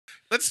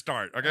let's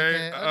start.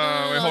 Okay.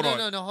 Wait, hold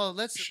on. No.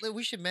 Hold.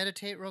 We should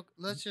meditate.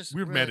 Let's just.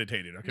 We're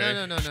meditated. Okay.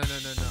 No.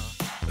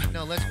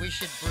 No. We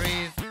should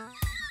breathe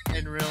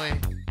and really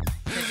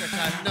take our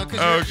time. No,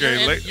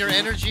 because your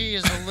energy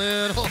is a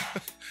little.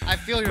 I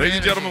feel your. Ladies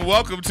and gentlemen,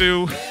 welcome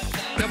to.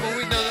 No, but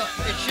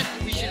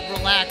we should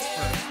relax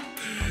first.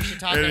 We should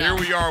talk. And here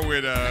we are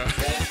with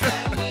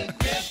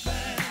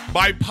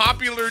by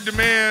popular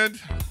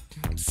demand,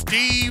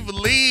 Steve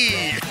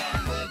Lee.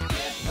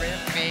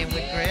 Riffin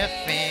with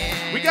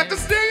Riffin. We got the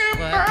singing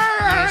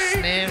you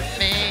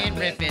sniffing,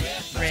 riffin.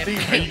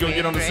 Steve, are you gonna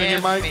get on the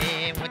singing mic?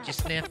 What you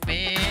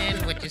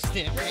sniffing? What you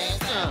sniffing?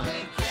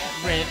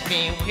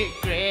 Riffin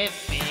with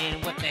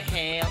Griffin. What the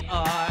hell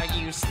are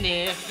you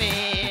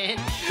sniffing?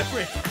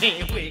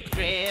 Riffin with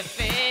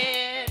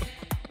Griffin.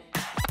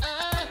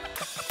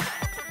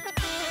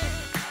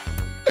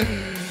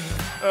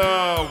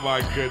 Oh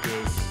my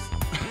goodness.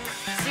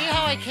 See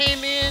how I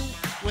came in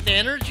with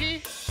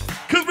energy?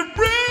 Cause we're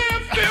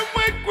riffing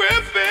with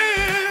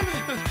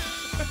Griffin.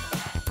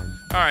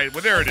 All right,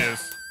 well there it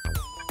is.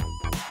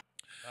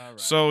 All right.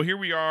 So here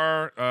we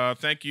are.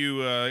 Thank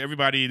you,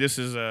 everybody. This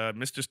is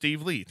Mr.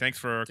 Steve Lee. Thanks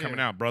for coming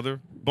out,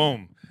 brother.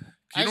 Boom.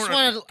 Can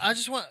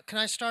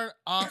I start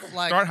off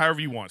like start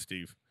however you want,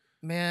 Steve?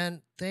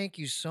 Man, thank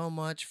you so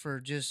much for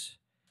just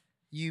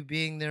you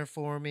being there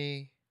for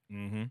me.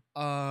 Mm-hmm.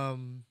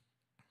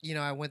 You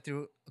know, I went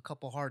through a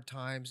couple hard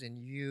times,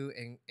 and you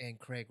and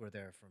Craig were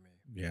there for me.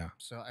 Yeah.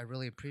 So I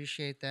really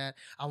appreciate that.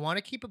 I want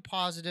to keep it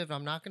positive.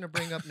 I'm not going to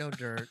bring up no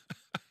dirt.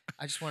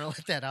 I just want to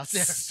let that out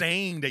there.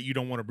 Saying that you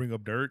don't want to bring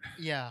up dirt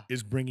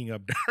is bringing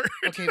up dirt.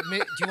 Okay, do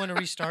you want to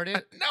restart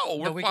it? No,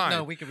 we're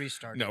fine. We can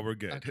restart it. No, we're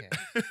good. Okay.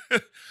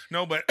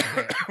 No, but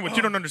what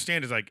you don't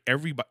understand is like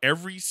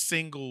every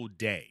single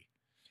day.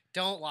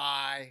 Don't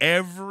lie.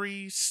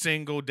 Every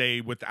single day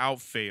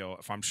without fail,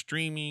 if I'm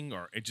streaming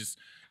or it just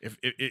if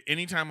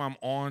anytime I'm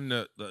on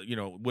the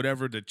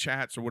whatever the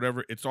chats or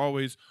whatever, it's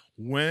always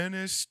when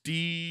is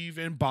Steve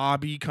and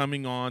Bobby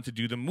coming on to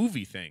do the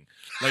movie thing?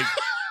 Like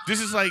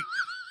this is like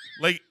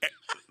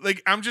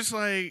I'm just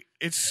like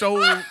it's so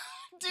dude.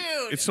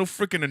 It's so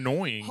freaking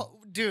annoying.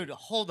 Dude,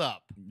 hold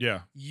up.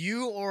 Yeah.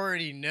 You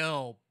already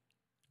know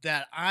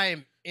that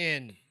I'm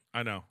in.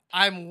 I know.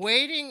 I'm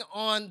waiting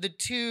on the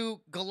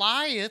two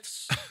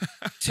Goliaths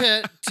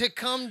to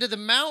come to the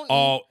mountain.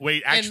 Oh,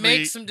 wait, actually, and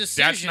make some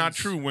decisions. That's not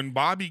true. When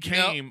Bobby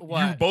came,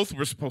 you both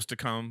were supposed to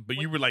come, but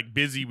you were like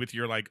busy with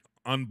your like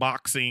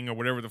unboxing or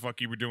whatever the fuck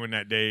you were doing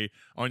that day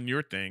on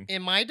your thing.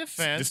 In my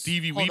defense, the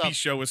Stevie Weeby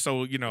show is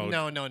so huge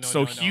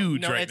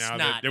right now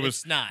that there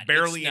was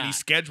barely any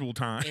schedule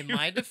time. In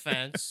my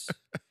defense,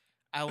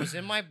 I was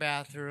in my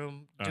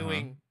bathroom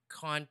doing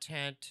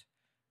content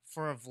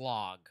for a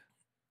vlog.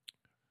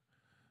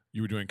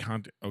 You were doing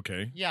content,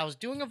 okay? Yeah, I was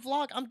doing a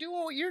vlog. I'm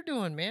doing what you're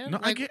doing, man. No,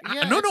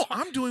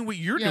 I'm doing what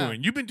you're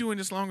doing. You've been doing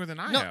this longer than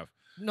I have.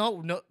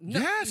 No.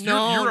 Yes,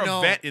 you're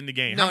a vet in the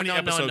game. How many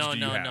episodes do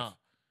you have?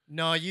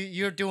 No,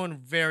 you're doing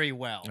very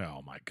well.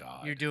 Oh my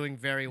God, you're doing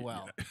very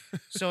well.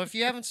 So if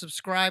you haven't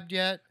subscribed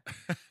yet,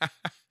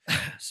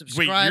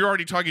 subscribe. Wait, you're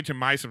already talking to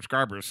my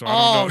subscribers, so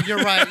I don't know.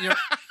 You're right.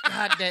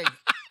 God dang.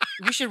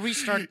 We should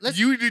restart. Let's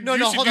you should do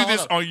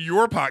this on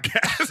your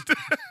podcast.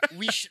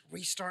 We should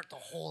restart the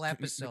whole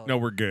episode. No,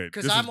 we're good.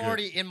 Because I'm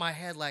already in my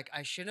head like,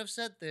 I shouldn't have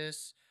said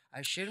this.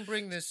 I shouldn't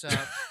bring this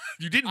up.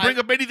 You didn't bring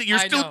up anything. You're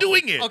still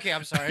doing it. Okay,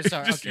 I'm sorry.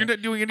 You're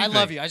not doing anything. I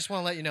love you. I just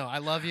want to let you know. I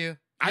love you.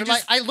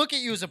 I look at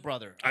you as a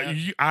brother.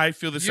 I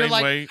feel the same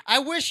way. I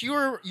wish you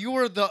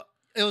were the.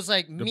 It was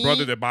like the me.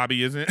 brother that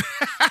Bobby isn't.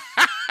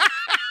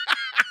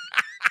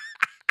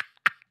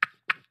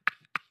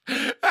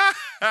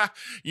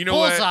 You know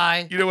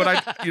Bullseye. what? You know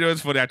what?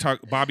 It's funny. I talk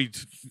Bobby.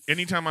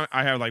 Anytime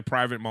I have like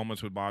private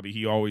moments with Bobby,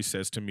 he always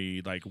says to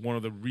me like one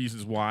of the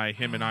reasons why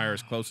him and I are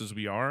as close as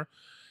we are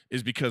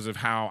is because of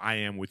how I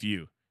am with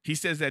you. He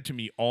says that to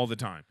me all the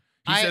time.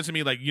 He says to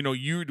me like,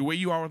 you the way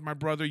you are with my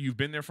brother, you've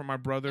been there for my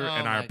brother,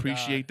 and I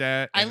appreciate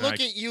that. I look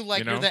at you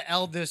like you're the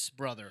eldest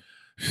brother.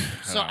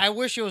 So I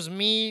wish it was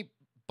me,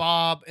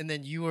 Bob, and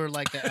then you were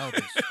like the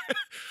eldest.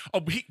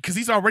 Because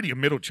he's already a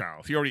middle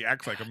child. He already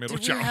acts like a middle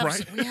child,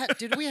 right?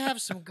 Did we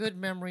have some good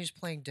memories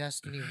playing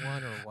Destiny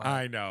 1 or what?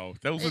 I know.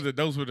 Those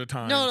were the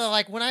times. No,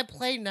 like when I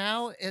play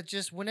now, it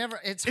just whenever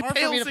it's hard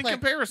for me to play.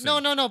 Comparison.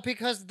 No,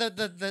 because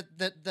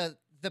the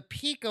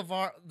peak of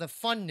the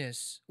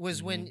funness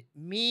was when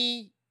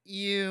me,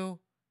 you,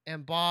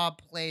 and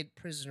Bob played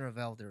Prisoner of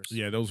Elders.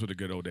 Yeah, those were the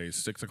good old days.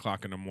 6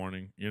 o'clock in the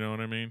morning. You know what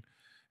I mean?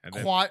 And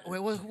then what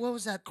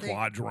was that thing?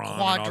 Quadron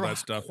and all that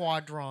stuff.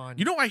 Quadron.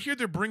 You know, I hear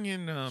they're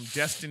bringing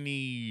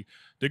Destiny.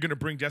 They're gonna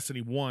bring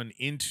Destiny 1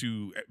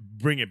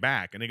 bring it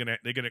back, and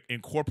they're gonna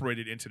incorporate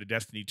it into the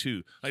Destiny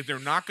 2. Like they're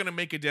not gonna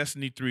make a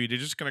Destiny 3. They're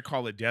just gonna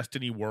call it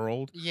Destiny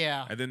World.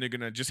 Yeah. And then they're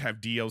gonna just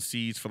have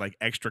DLCs for like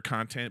extra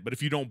content. But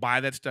if you don't buy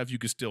that stuff, you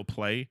can still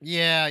play.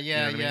 Yeah. You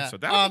know what I mean? So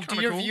that would be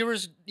do your cool.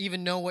 viewers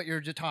even know what you're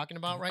talking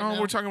about right now?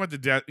 We're talking about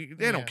the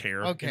they don't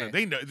care. Okay.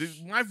 They know.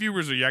 My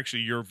viewers are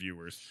actually your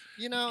viewers.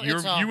 You know, your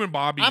you and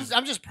Bobby's.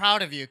 I'm just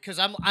proud of you because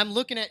I'm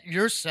looking at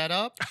your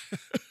setup,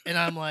 and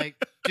I'm like,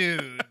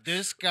 dude,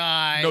 this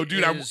guy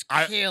is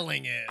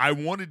killing it. I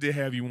wanted to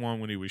have you on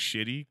when it was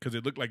shitty because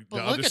it looked like the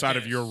other side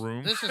of your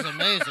room. This is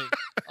amazing.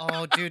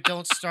 Oh, dude,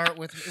 don't start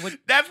with.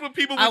 That's what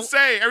people would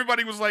say.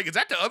 Everybody was like, "Is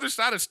that the other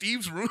side of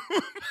Steve's room?"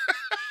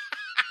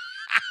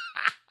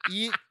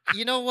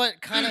 You know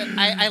what? Kind of,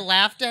 I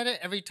laughed at it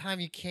every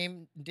time you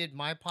came and did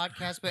my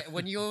podcast, but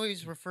when you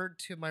always referred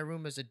to my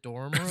room as a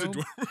dorm room,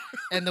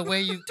 and the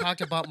way you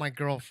talked about my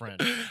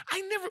girlfriend,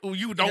 I never. Oh,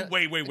 you don't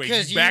wait. You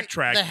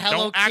backtrack.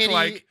 Don't act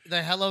like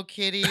the Hello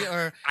Kitty,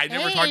 or I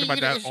never talked about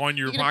that on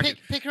your podcast.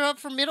 Pick her up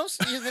from middle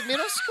school,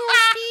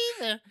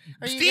 Steve.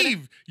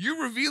 Steve,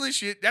 you're revealing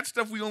shit. That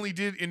stuff we only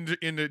did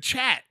in the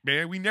chat,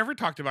 man. We never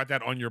talked about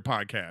that on your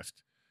podcast.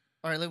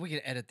 All right, we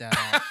can edit that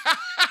out.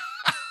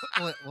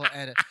 We'll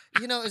edit.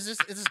 You know, is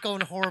this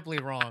going horribly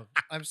wrong?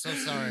 I'm so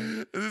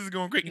sorry. This is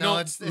going great. No,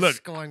 it's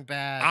going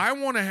bad. I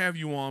want to have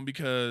you on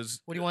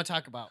because. What do you want to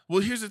talk about?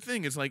 Well, here's the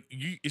thing. It's like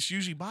it's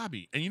usually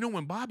Bobby, and you know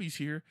when Bobby's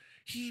here,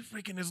 he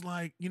freaking is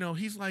like,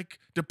 he's like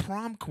the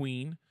prom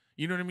queen.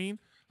 You know what I mean?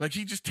 Like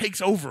he just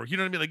takes over. You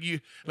know what I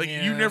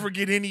mean? You never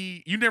get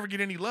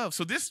any love.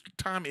 So this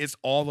time it's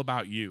all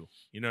about you.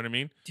 You know what I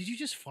mean? Did you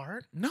just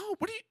fart? No.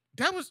 What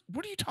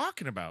are you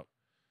talking about?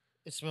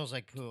 It smells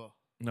like poo.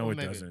 No, it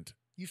doesn't.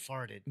 You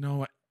farted.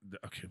 No.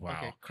 Okay. Wow.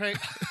 Okay, Craig.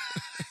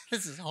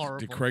 This is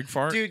horrible. Did Craig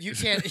fart? Dude, you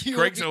can't.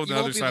 Craig's on the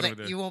other side over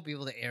there. You won't be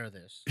able to air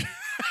this.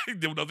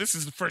 No, this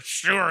is for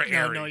sure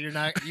airing. No, you're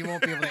not. You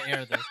won't be able to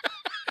air this.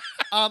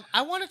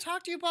 I want to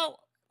talk to you about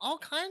all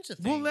kinds of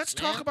things. Well, let's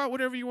talk about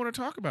whatever you want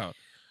to talk about.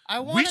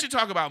 We should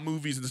talk about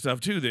movies and stuff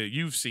too that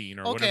you've seen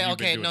or whatever you've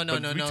been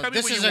doing. No.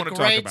 This is a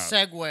great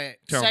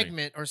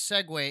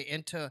segue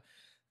into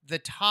the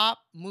top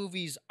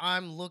movies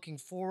I'm looking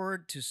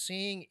forward to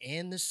seeing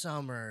in the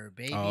summer,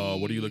 baby. Oh,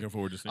 what are you looking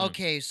forward to seeing?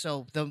 Okay,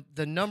 so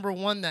the number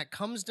one that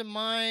comes to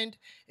mind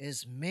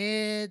is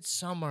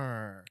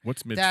Midsummer.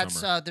 What's Midsummer?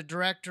 That's the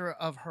director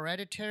of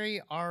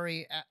Hereditary,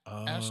 Ari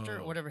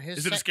Aster, whatever his.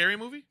 Is it a scary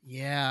movie?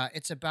 Yeah,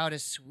 it's about a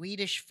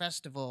Swedish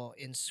festival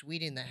in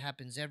Sweden that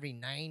happens every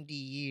 90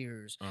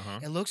 years.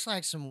 It looks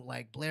like some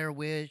Blair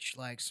Witch,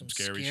 like some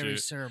scary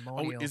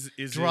ceremonial,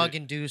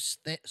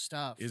 drug-induced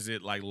stuff. Is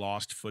it like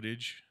lost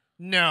footage?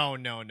 No.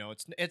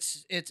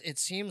 It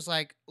seems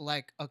like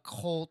a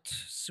cult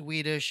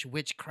Swedish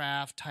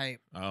witchcraft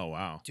type. Oh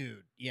wow,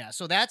 dude. Yeah.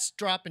 So that's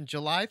dropping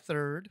July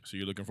 3rd. So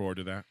you're looking forward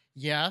to that?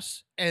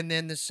 Yes. And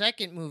then the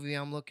second movie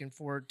I'm looking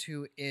forward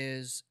to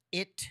is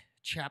It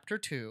Chapter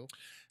 2.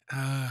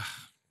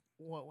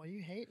 What are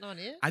you hating on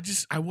it?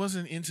 I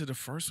wasn't into the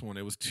first one.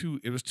 It was too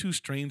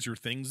Stranger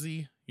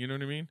Thingsy. You know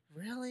what I mean?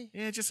 Really?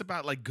 Yeah, it's just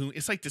about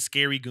it's like the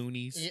scary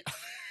Goonies. Yeah.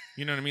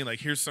 You know what I mean? Like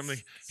here's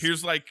like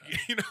here's like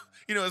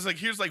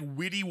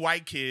witty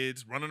white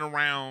kids running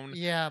around.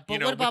 Yeah,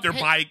 but what about with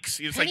their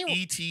bikes? It's like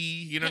E.T.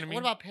 You know what I mean?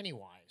 What about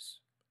Pennywise?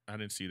 I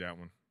didn't see that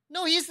one.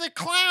 No, he's the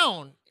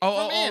clown.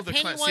 The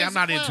clown. See, I'm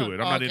not into it.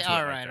 I'm not into it.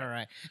 All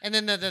right. And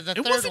then the third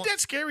it wasn't that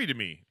scary to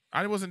me.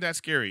 I wasn't that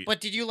scary. But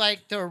did you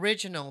like the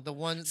original, the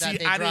one that they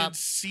dropped? I didn't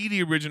see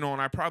the original,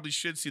 and I probably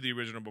should see the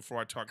original before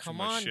I talk too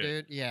much shit. Come on,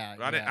 dude. Yeah.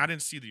 I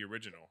didn't see the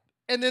original.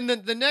 And then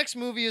the next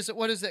movie is,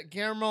 what is it?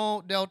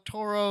 Guillermo del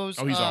Toro's.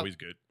 Oh, he's always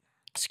good.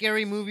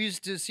 Scary movies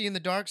to see in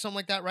the dark, something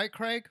like that, right,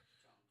 Craig?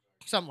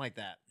 Something like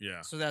that.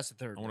 Yeah. So that's the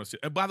third one. I want to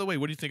see. By the way,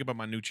 what do you think about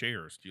my new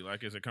chairs? Do you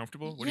like it? Is it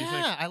comfortable? What do you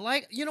think? Yeah, I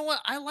like. You know what?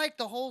 I like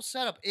the whole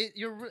setup.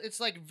 It's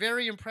like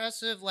very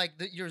impressive. Like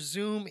your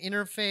Zoom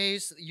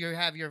interface. You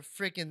have your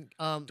freaking.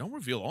 Don't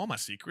reveal all my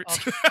secrets.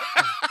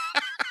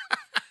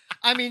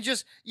 I mean,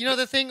 just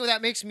the thing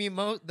that makes me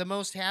the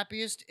most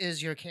happiest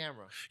is your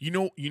camera. You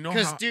know,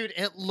 because dude,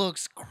 it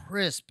looks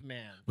crisp,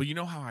 man. But you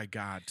know how I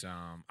got?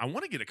 I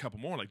want to get a couple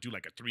more, like do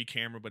like a 3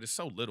 camera, but it's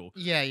so little.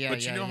 Yeah.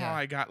 But you know how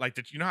I got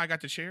how I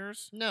got the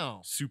chairs? No.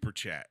 Super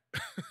chat.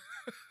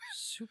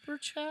 Super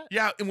chat?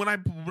 Yeah, and when I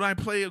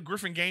play a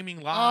Griffin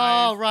Gaming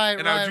live,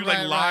 and I do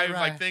live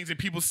right. things, and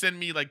people send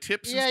me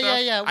tips and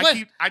stuff. Yeah.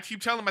 I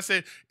keep telling them, I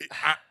said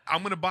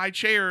I'm gonna buy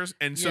chairs,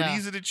 and so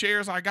these are the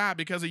chairs I got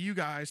because of you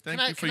guys.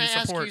 Thank you for your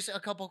support. Can I ask you a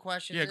couple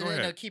questions? Yeah, go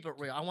ahead. Keep it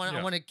real. I want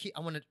to. Let's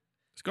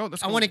go.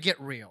 I want to get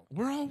real.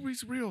 We're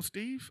always real,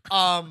 Steve.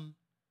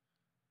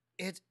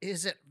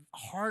 Is it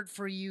hard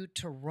for you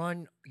to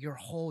run your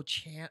whole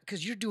channel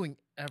because you're doing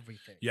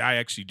everything? Yeah, I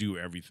actually do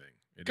everything.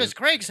 Because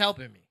Craig's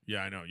helping me.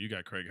 Yeah, I know. You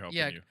got Craig helping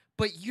you.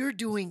 But you're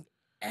doing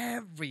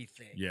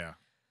everything. Yeah.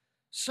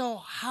 So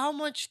how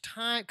much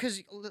time?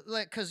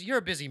 Because you're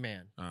a busy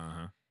man.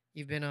 Uh-huh.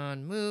 You've been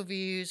on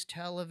movies,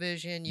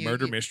 television.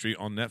 Murder Mystery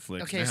on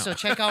Netflix. Okay, so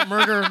check out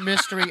Murder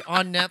Mystery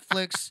on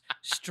Netflix.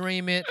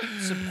 Stream it.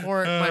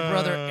 Support my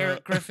brother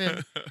Eric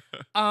Griffin.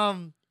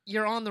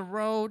 You're on the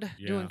road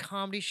doing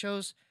comedy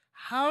shows.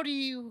 How do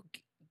you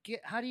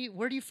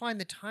where do you find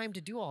the time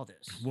to do all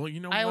this? Well, you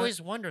know I what?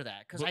 always wonder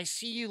that because I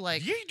see you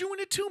like. Yeah, you're doing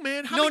it too,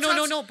 man. No,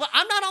 but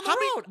I'm not on the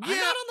road. I'm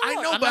not on the road.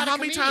 I know, I'm but not a how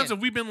many comedian. times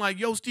have we been like,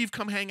 "Yo, Steve,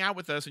 come hang out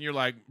with us," and you're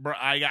like, "Bro,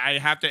 I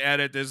have to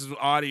edit this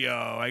audio.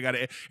 I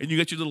gotta," and you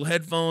got your little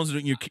headphones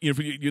and your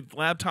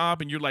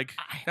laptop, and you're like,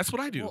 "That's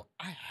what I do." Well,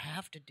 I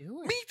have to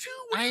do it. Me too.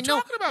 What are I you know,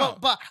 talking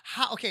about? but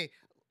how? Okay.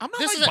 I'm not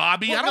This like is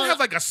Bobby. well, I don't no, have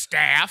like a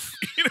staff.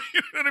 You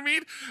know what I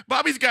mean?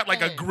 Bobby's got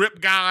like a Hey.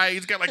 grip guy.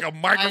 He's got like a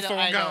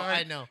microphone guy.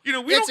 I know. You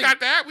know, we don't got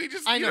that. We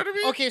just, I you know know. what I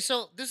mean? Okay,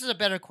 so this is a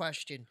better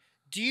question.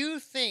 Do you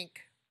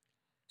think,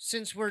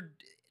 since we're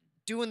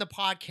doing the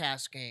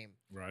podcast game,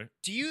 Right.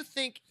 do you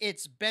think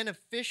it's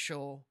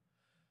beneficial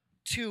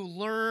to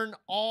learn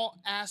all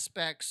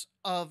aspects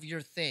of your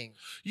thing?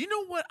 You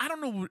know what? I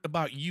don't know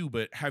about you,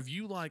 but have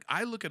you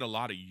I look at a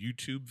lot of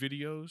YouTube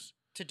videos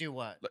To do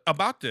what?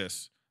 about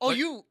this. Oh, Like,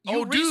 you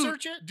dude,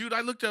 research it? Dude, I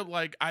looked up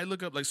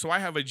so I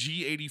have a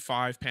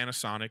G85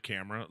 Panasonic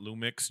camera,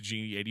 Lumix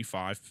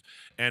G85,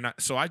 and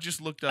so I just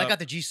looked up. I got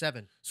the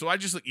G7. So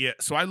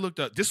I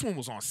looked up. This one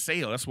was on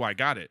sale. That's why I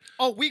got it.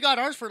 Oh, we got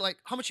ours for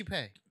how much you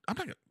pay? I'm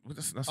not gonna.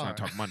 Let's not Alright.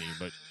 talk money,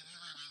 but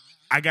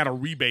I got a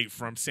rebate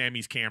from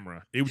Sammy's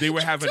camera. They were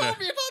having Tell a.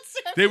 me about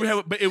Sammy. They were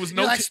having, but it was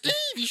no. You're like, ta- Steve,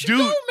 you should dude,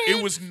 go, man.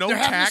 it was no They're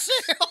having a tax.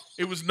 sale.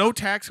 It was no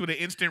tax with an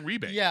instant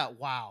rebate. Yeah,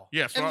 wow.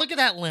 Yeah, so and look at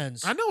that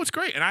lens. I know it's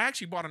great, and I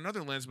actually bought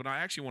another lens, but I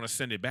actually want to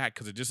send it back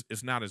because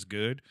it's not as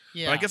good.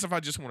 Yeah. But I guess if I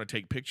just want to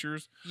take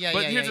pictures. Yeah,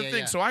 But yeah, here's yeah, the yeah, thing.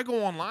 yeah. So I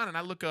go online and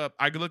I look up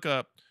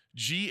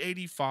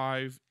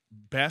G85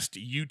 best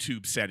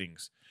YouTube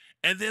settings,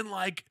 and then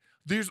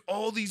there's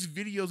all these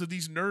videos of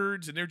these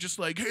nerds, and they're just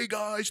like, "Hey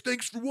guys,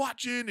 thanks for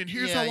watching, and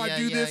here's Yeah, how I yeah,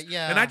 do yeah, this."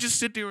 yeah. And I just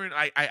sit there and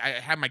I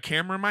have my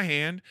camera in my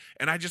hand,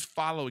 and I just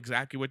follow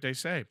exactly what they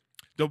say.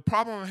 The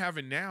problem I'm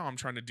having now, I'm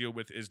trying to deal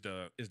with is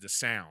the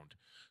sound.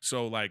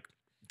 So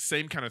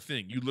same kind of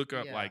thing. You look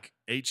up Yeah.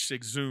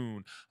 H6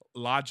 Zune,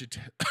 Logic,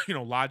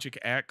 Logic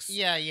X.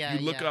 Yeah, yeah.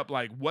 You look yeah. up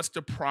what's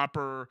the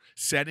proper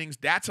settings.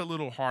 That's a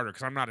little harder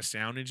because I'm not a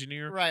sound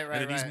engineer. Right, And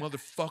then these right.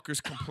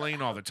 motherfuckers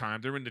complain all the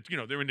time. They're in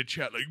the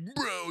chat like,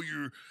 "Bro,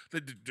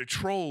 the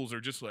trolls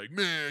are just like,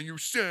 man, your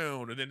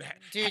sound." And then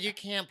Dude, you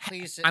can't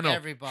please I know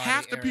everybody.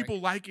 half the Eric. people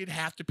like it,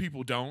 half the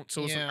people don't.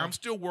 So it's Yeah. I'm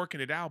still working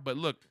it out. But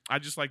look, I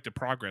just like the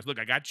progress. Look,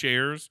 I got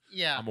chairs.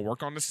 Yeah. I'm gonna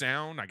work on the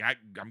sound.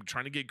 I'm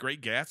trying to get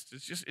great guests.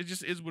 It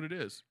just is what it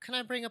is. Can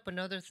I bring up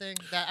another thing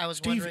that I was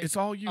Steve, wondering? it's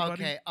all you,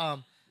 buddy. Okay.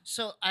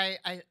 So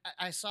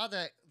I saw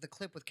the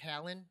clip with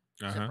Callan,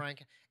 is it Uh-huh. Brian,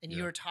 and you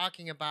Yeah. were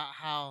talking about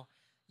how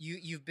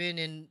you've been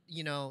in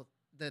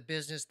the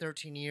business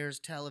 13 years,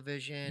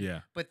 television.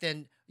 Yeah. But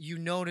then you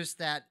notice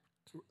that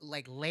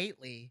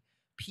lately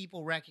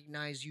people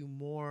recognize you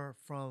more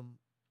from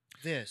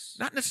this.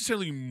 Not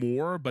necessarily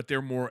more, but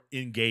they're more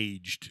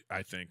engaged.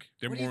 I think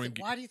they're What do you more. think-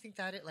 why do you think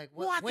that?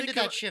 Well, I when think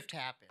did that shift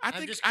happen? I I'm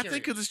think just I think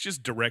curious. because it's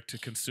just direct to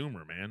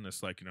consumer, man.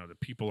 It's like the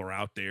people are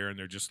out there and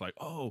they're just like,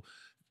 oh,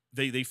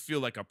 they feel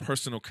like a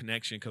personal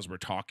connection because we're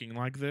talking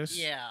like this.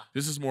 Yeah.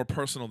 This is more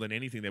personal than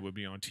anything that would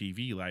be on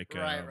TV,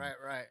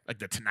 Right. like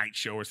the Tonight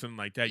Show or something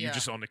like that. Yeah. You're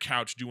just on the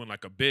couch doing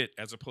like a bit,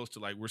 as opposed to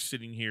we're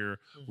sitting here.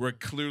 We're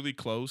clearly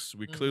close.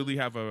 We clearly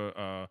have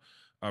a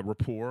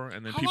rapport,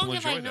 and then How people long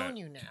have enjoy I that. known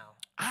you now?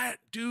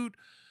 Dude,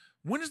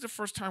 when is the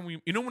first time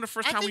we? You know when the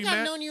first I time think we I've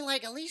met? known you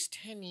at least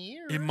 10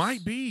 years. It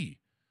might be.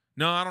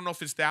 No, I don't know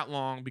if it's that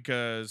long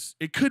because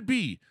it could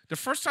be. The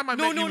first time I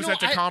met you was at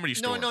the Comedy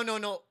Store.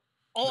 No.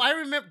 Oh, I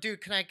remember, dude.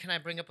 Can I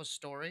bring up a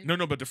story?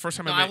 No, but the first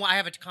time No, I met. I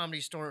have a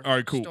Comedy Store. All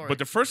right, cool. Story. But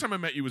the first time I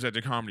met you was at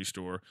the Comedy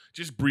Store.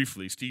 Just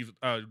briefly, Steve,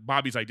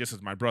 Bobby's like, this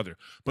is my brother.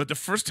 But the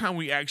first time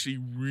we actually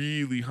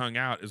really hung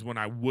out is when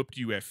I whooped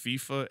you at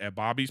FIFA at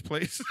Bobby's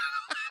place.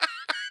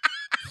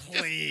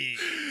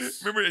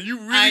 Please. Remember, you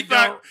really I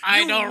thought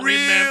don't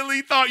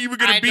really thought you were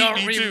gonna beat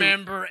don't me too.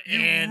 remember You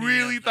any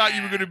really of thought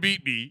you were that. gonna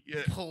beat me.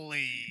 Yeah.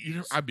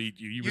 Please. I beat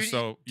you. You were You-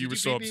 so did you were you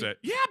so beat me? upset.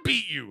 Yeah, I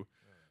beat you.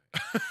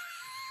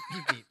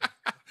 You beat me.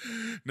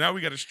 Now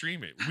we got to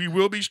stream it. We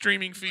will be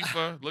streaming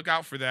FIFA. Look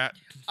out for that.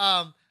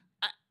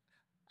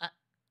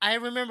 I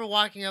remember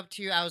walking up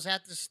to you. I was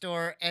at the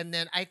store, and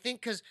then I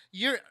think because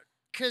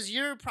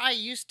you're probably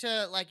used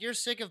to you're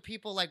sick of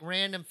people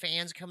random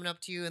fans coming up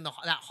to you in that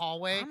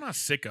hallway. I'm not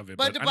sick of it,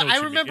 But but, but I, I know what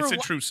you mean. remember It's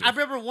intrusive. I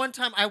remember one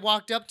time I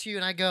walked up to you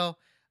and I go,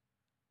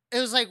 it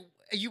was like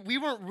we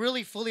weren't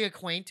really fully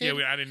acquainted.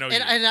 Yeah, I didn't know and, you.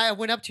 and I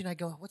went up to you and I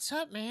go, "What's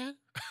up, man?"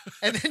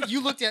 And then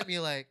you looked at me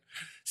like,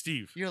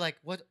 Steve. you're like,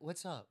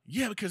 "What's up?"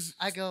 Yeah, because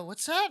I go,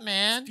 "What's up,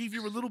 man?" Steve,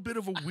 you're a little bit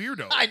of a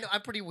weirdo. I know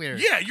I'm pretty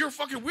weird. Yeah, you're a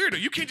fucking weirdo.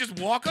 You can't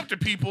just walk up to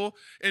people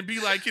and be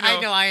like,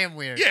 I know I am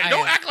weird. Yeah, I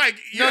don't am. act like.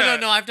 No,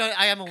 Yeah.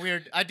 I am a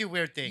weird. I do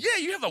weird things.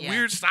 Yeah, you have a Yeah.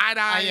 weird side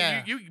eye.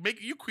 yeah.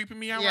 You creeping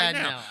me out Yeah, right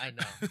now. I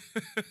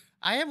know.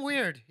 I am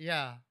weird.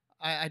 Yeah,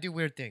 I do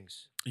weird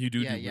things. You do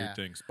Yeah, do yeah. weird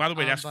things. By the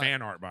way, that's but-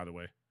 fan art. By the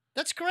way.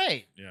 That's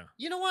great. Yeah.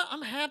 You know what?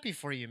 I'm happy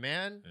for you,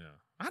 man. Yeah.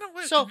 I don't.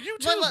 So, you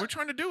too. let- We're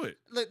trying to do it.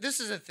 Look, this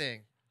is a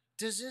thing.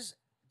 Does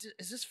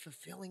is this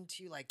fulfilling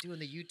to you? Like doing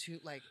the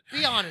YouTube? Like,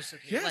 be honest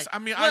with me. Yes, like, I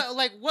mean,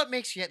 what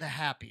makes you the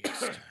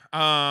happiest?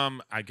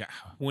 I got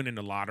winning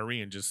the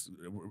lottery and just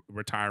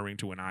retiring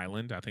to an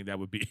island. I think that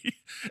would be.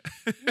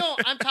 No,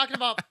 I'm talking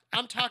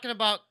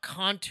about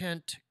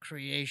content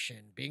creation,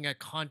 being a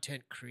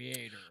content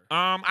creator.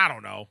 I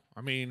don't know.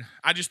 I mean,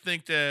 I just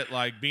think that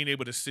like being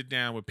able to sit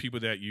down with people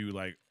that you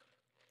like.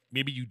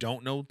 Maybe you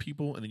don't know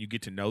people and then you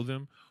get to know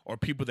them, or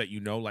people that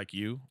you know like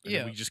you, and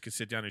then we just can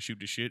sit down and shoot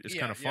the shit. It's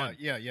kind of fun.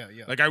 Yeah.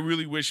 Like I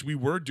really wish we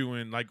were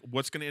doing like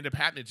what's going to end up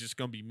happening. It's just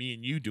going to be me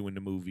and you doing the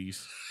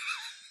movies,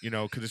 you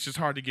know, because it's just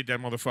hard to get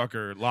that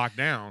motherfucker locked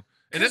down.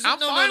 And I'm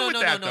fine with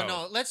that though.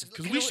 No.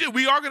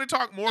 We are going to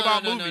talk more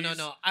about movies.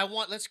 No.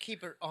 Let's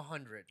keep it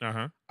 100.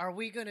 Are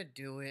we gonna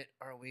do it?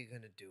 Are we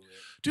gonna do it?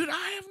 Dude,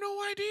 I have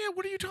no idea.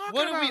 What are you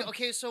talking about?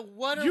 Okay, so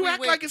what are you we? You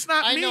act like it's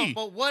not me. I know,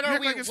 but what are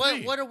we?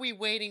 Like what are we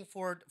waiting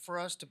for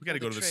us to? We got to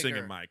go to the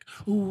singing mic.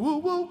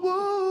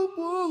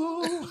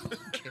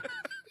 Okay.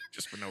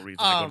 Just for no reason,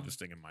 I go to the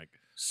singing mic.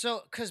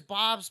 So, because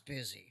Bob's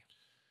busy.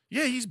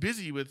 Yeah, he's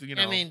busy with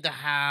I mean, the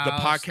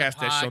podcast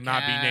that shall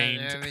not be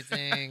named, and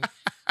everything.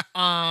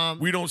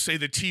 We don't say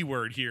the T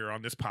word here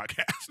on this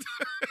podcast.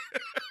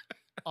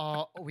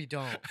 We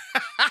don't.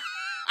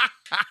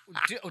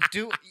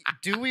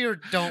 do we or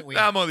don't we?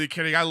 No, I'm only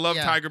kidding. I love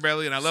Tiger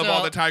Belly, and I love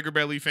all the Tiger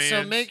Belly fans.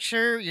 So make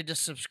sure you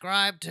just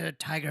subscribe to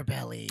Tiger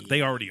Belly.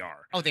 They already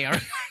are. Oh, they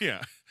are?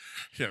 Yeah.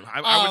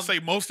 I would say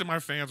most of my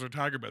fans are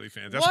Tiger Belly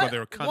fans. That's why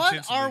they're constantly.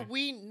 What are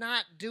we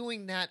not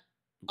doing that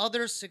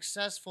other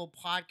successful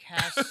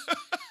podcasts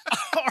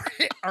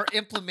are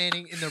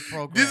implementing in their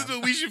program? This is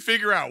what we should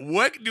figure out.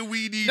 What do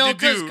we need to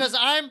do? No, because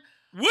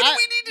what do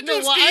we need to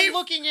do, Steve? I'm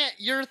looking at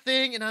your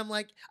thing, and I'm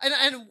like, and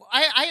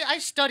I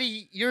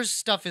study your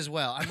stuff as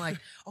well. I'm like,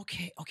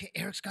 okay,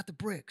 Eric's got the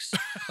bricks.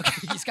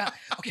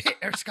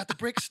 Eric's got the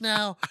bricks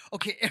now.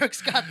 Okay,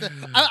 Eric's got the.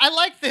 I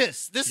like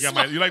this. This you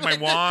like my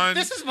wand?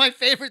 This is my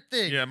favorite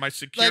thing. Yeah, my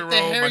Sekiro. Like the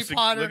Harry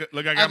Potter.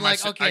 Look, I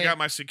got I got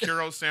my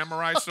Sekiro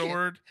samurai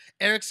sword.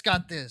 Eric's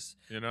got this.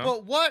 You know,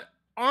 but what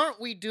aren't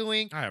we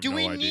doing? Do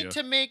we need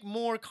to make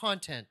more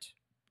content?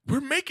 We're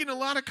making a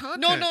lot of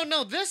content.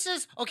 No. This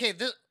is okay.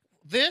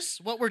 This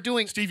what we're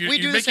doing. Steve,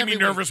 you're making me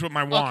nervous with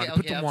my wand.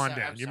 Put the wand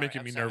down. You're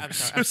making me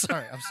nervous. I'm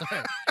sorry.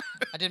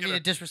 I didn't mean to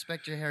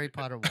disrespect your Harry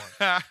Potter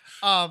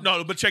wand.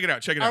 No, but check it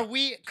out. Are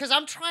we? Because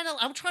I'm trying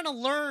to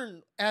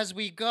learn as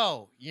we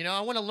go. You know,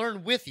 I want to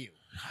learn with you.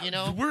 You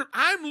know,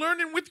 I'm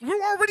learning with.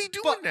 We're already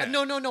doing that.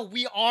 No.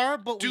 We are,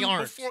 but Dude, we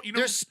aren't.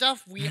 There's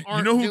stuff we aren't.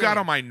 You know who got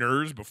on my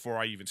nerves before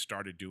I even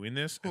started doing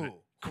this? Who?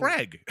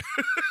 Craig.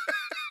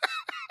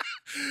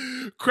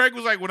 Craig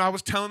was like, when I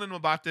was telling him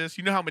about this,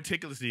 you know how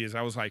meticulous he is.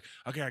 I was like,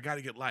 okay, I got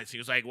to get lights. He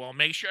was like, well,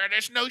 make sure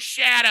there's no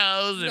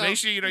shadows. And make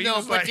sure, you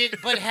know,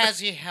 but has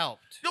he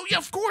helped? No, yeah,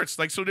 of course.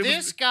 Like, so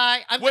this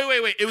guy.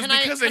 Wait. It was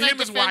because of him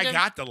is why I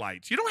got the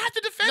lights. You don't have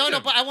to defend him. No,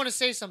 but I want to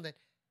say something.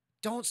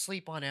 Don't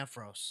sleep on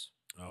Afros.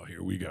 Oh,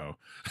 here we go.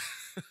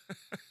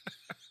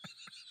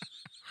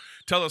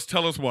 Tell us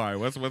why.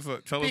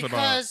 Tell us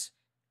about.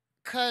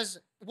 Because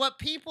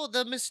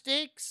the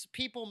mistakes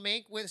people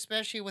make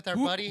especially with our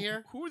buddy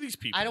here. Who are these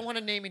people? I don't want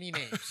to name any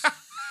names.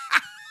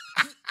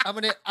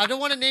 I don't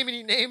want to name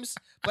any names,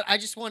 but I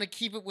just want to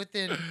keep it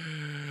within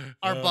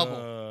our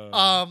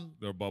bubble.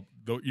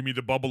 You mean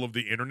the bubble of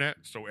the internet?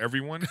 So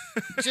everyone.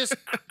 Just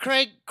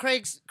Craig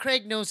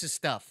knows his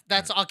stuff.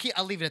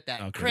 I'll leave it at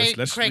that. Okay,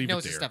 Craig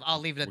knows his stuff. I'll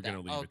leave it at that.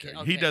 Okay.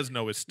 He does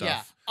know his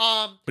stuff.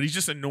 Yeah. But he's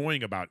just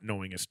annoying about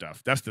knowing his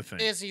stuff. That's the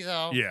thing. Is he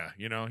though? Yeah.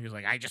 You know, he's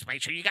like, I just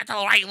make sure you got the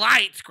right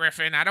lights,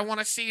 Griffin. I don't want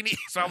to see any.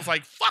 So I was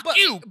like, fuck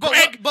you,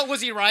 Craig. But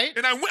was he right?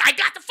 And I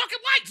got the fucking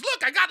lights.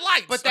 Look, I got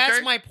lights. But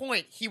that's my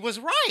point. He was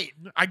right.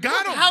 I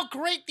got him. How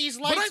great these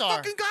lights are. I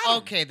fucking got him.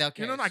 Okay.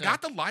 You know, I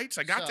got the lights.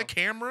 I got the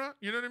camera.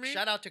 You know what I mean?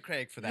 Shout out to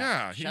Craig for that.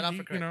 Yeah. Shout out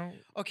for Craig. You know.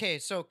 Okay,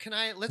 so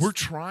we're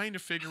trying to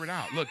figure it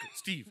out. Look,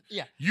 Steve.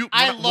 Yeah.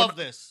 I love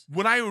this.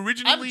 When I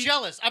originally. I'm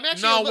jealous. I'm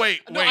actually.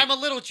 Wait. I'm a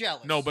little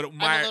jealous. No, but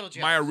my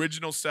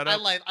original setup.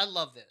 I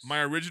love this.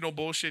 My original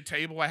bullshit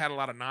table. I had a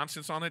lot of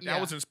nonsense on it. Yeah.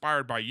 That was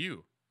inspired by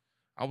you.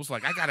 I was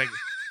like, I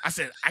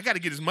gotta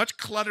get as much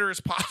clutter as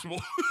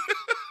possible.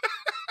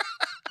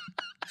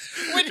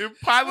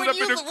 Pile it up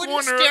in a corner. When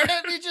you stared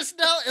at me just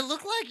now, it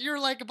looked like you're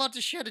like about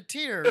to shed a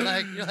tear.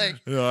 Like you're like.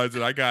 No,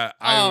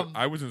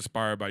 I was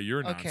inspired by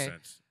your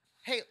nonsense.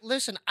 Hey,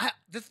 listen.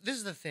 This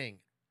is the thing.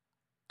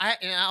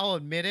 I'll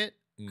admit it.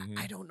 Mm-hmm.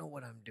 I don't know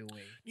what I'm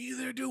doing.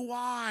 Neither do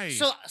I.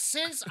 So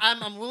since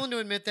I'm willing to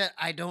admit that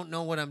I don't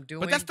know what I'm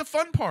doing. But that's the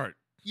fun part.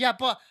 Yeah,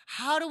 but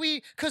how do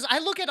we? Because I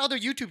look at other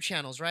YouTube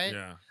channels, right?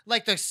 Yeah.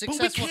 Like the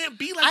successful. But we can't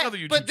be like other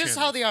YouTube channels. But this is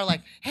how they are.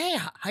 Like, hey,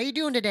 how you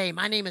doing today?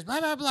 My name is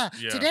blah blah blah.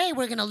 Yeah. Today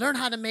we're gonna learn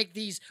how to make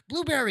these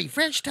blueberry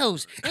French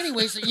toast.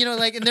 Anyways, you know,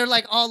 like, and they're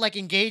like all like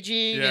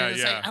engaging. Yeah, and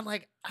it's like, I'm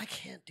like, I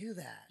can't do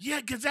that.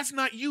 Yeah, because that's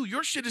not you.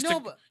 Your shit is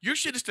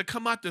to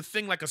come out the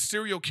thing like a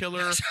serial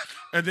killer,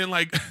 and then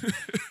like.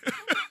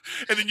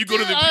 And then you go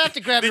to the I have to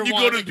grab then you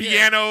go to the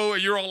piano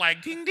and you're all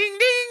like ding ding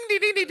ding ding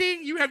ding, ding,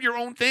 ding. You have your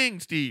own thing,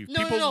 Steve.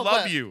 People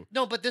love you.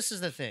 No, but this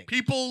is the thing.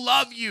 People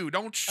love you.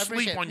 Don't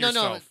sleep on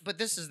yourself. No, but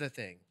this is the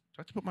thing. Do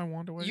I have to put my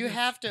wand away? You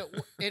have to,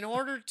 in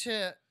order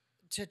to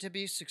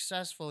be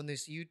successful in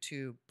this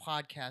YouTube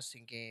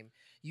podcasting game,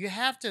 you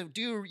have to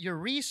do your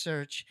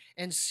research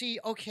and see,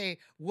 okay,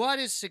 what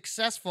is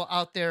successful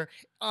out there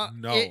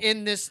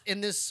in this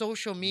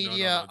social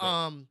media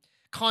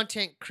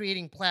content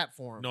creating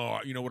platform. No,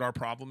 you know what our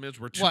problem is?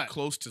 We're too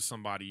close to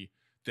somebody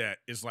that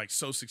is like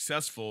so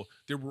successful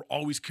that we're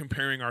always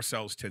comparing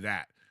ourselves to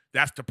that.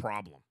 That's the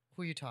problem.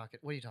 Who are you talking?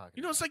 What are you talking?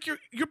 You know, it's like your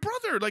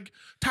brother. Like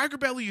Tiger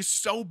Belly is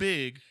so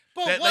big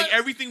that what? like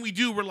everything we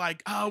do, we're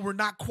like, oh, we're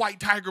not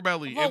quite Tiger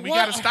Belly, and we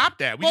got to stop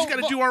that. We just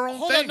got to do our own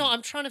hold thing. On, no,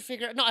 I'm trying to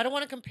figure. No, I don't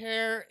want to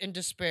compare and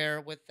despair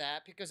with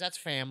that because that's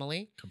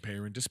family.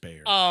 Compare and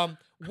despair.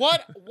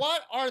 What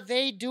are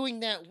they doing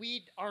that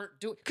we aren't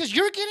doing? Because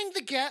you're getting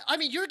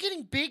you're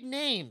getting big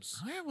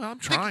names. Yeah, well, I'm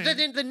trying.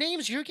 The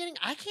names you're getting,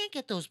 I can't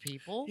get those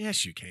people.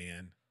 Yes, you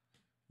can.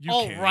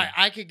 Right,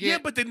 I could get. Yeah,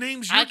 but the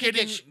names you're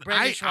getting,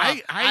 I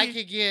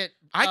could get.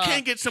 I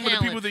can't get some of the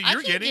people that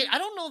you're getting. I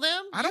don't know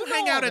them. I don't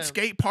hang out at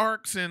skate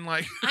parks and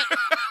like.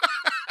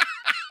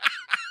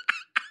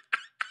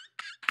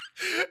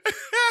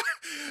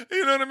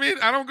 You know what I mean?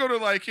 I don't go to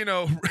like I'm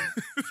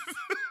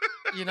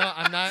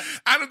not.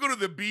 I don't go to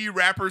the B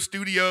rapper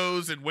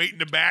studios and wait in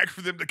the back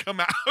for them to come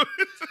out.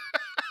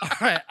 All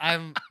right,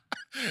 I'm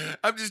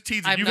just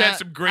teasing. You've had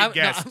some great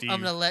guests, Steve.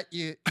 I'm gonna let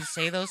you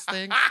say those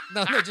things.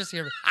 No, just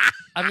hear me.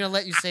 I'm gonna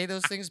let you say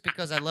those things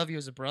because I love you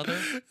as a brother.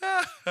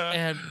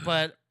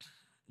 But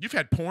you've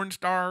had porn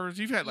stars.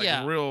 You've had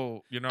like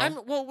real,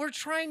 Well, we're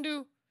trying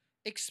to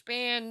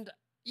expand.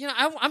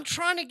 I'm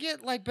trying to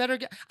get like better.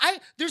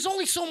 There's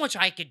only so much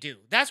I could do.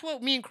 That's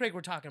what me and Craig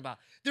were talking about.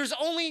 There's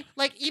only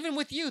even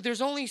with you.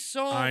 There's only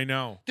so. I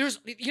know. There's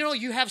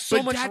you have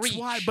so much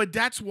reach. But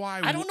that's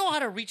why. I don't know how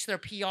to reach their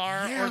PR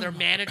or their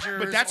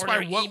managers. But that's or why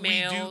their what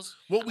emails.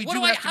 we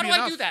do. How do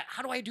I do that?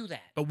 How do I do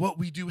that? But what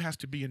we do has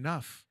to be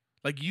enough.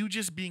 Like you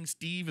just being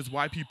Steve is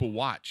why people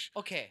watch.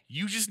 Okay.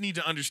 You just need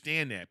to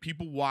understand that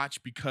people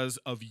watch because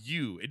of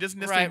you. It doesn't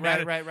necessarily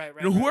matter. Right.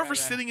 Whoever's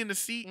sitting in the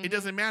seat, it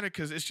doesn't matter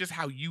because it's just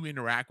how you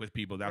interact with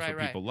people. That's what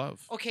people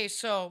love. Okay,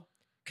 so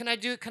can I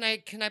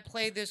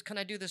play this? Can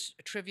I do this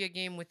trivia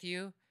game with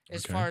you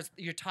as far as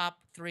your top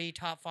 3,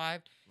 top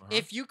 5?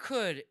 If you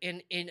could,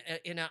 in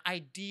an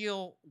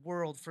ideal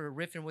world for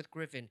Riffin with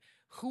Griffin,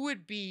 who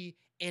would be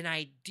an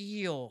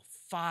ideal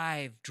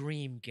 5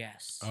 dream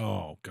guests?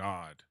 Oh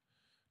God.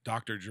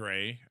 Dr.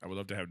 Dre. I would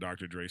love to have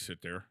Dr. Dre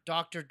sit there.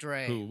 Dr.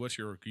 Dre. Who? What's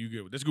your? You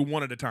good? Let's go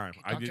one at a time.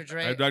 Okay, Dr.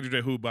 Dre. Dr.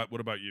 Dre. Who? But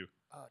what about you?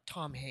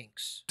 Tom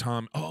Hanks.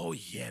 Tom. Oh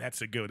yeah,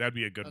 that's a good. That'd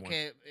be a good one.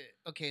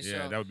 Okay.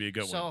 Yeah, that would be a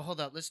good one. So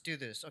hold up. Let's do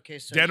this. Okay.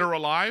 So dead or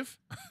alive?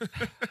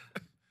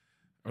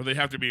 Or they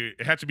have to be.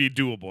 It has to be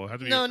doable. It has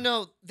to be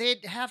no.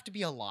 They'd have to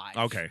be alive.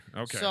 Okay.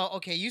 So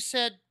you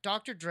said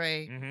Dr.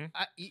 Dre.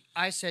 Mm-hmm.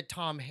 I said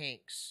Tom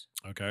Hanks.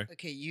 Okay.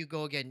 Okay, you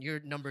go again.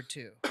 You're number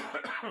 2.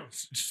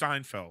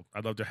 Seinfeld.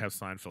 I'd love to have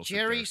Seinfeld.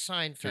 Jerry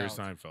Seinfeld. Jerry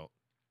Seinfeld.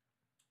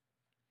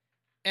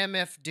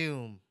 MF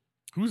Doom.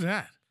 Who's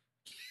that?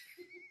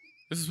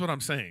 This is what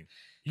I'm saying.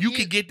 You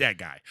could get that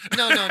guy.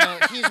 No.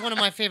 He's one of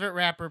my favorite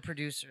rapper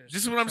producers.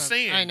 This is what I'm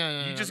saying. I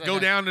know. You just go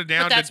down to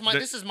down. But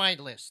this is my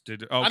list.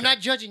 Okay. I'm not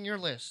judging your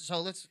list,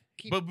 so let's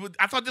keep. But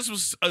I thought this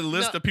was a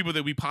list of people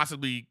that we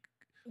possibly.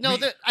 No,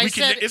 I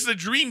said it's a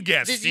dream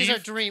guest. These are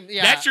dream.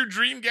 Yeah, that's your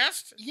dream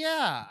guest.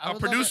 Yeah, a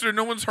producer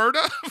no one's heard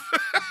of.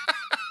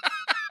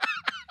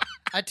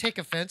 I take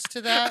offense to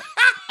that.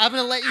 I'm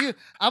gonna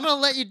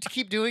let you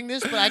keep doing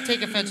this, but I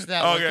take offense to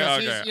that.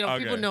 Okay.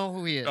 People know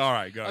who he is. All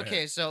right, go ahead.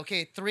 Okay, so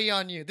 3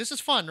 on you. This is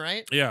fun,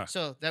 right? Yeah.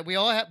 So that we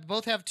all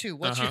both have 2.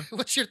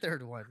 What's your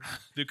third one?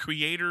 The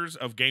creators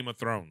of Game of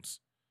Thrones.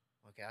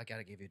 Okay, I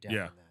gotta give you a down on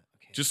that.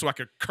 Okay. Just so I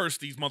could curse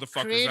these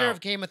motherfuckers Creator out. of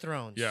Game of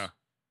Thrones. Yeah.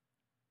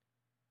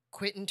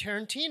 Quentin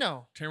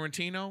Tarantino.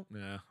 Tarantino?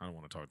 Nah, I don't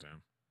want to talk to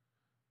him.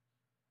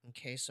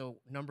 Okay,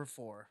 so number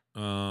 4.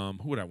 Who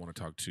would I want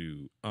to talk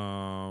to?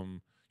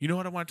 You know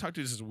what I want to talk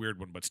to? This is a weird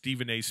one, but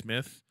Stephen A.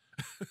 Smith.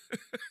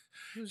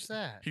 Who's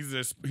that? He's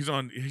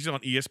on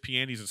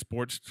ESPN. He's a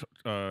sports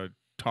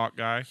talk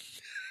guy.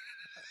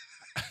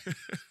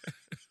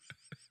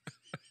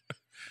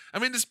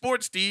 I'm into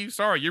sports, Steve.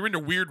 Sorry, you're into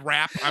weird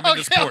rap. I'm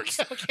into sports.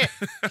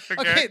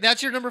 Okay,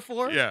 that's your number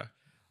 4? Yeah.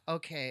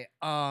 Okay.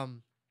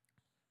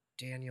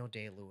 Daniel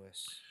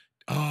Day-Lewis.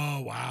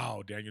 Oh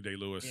wow, Daniel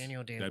Day-Lewis.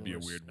 That'd be a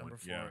weird one. Number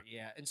 4.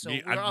 Yeah. And so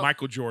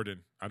Michael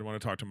Jordan. I don't want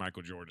to talk to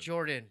Michael Jordan.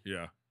 Jordan.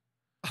 Yeah.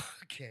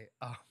 Okay.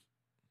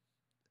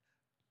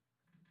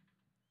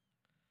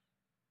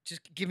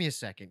 Just give me a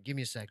second. Give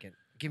me a second.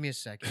 Give me a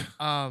second.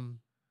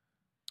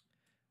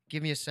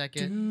 Give me a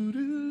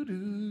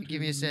second. Give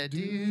me a sec.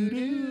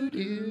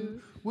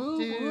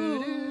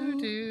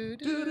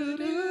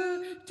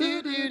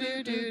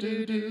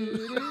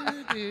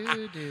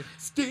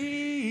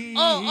 Steve.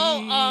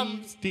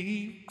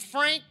 Steve.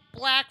 Frank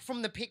Black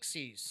from the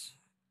Pixies.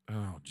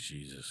 Oh,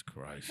 Jesus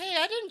Christ. Hey,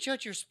 I didn't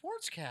judge your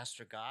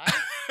sportscaster guy.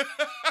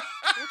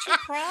 What's your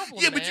problem?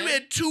 Yeah, but you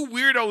had 2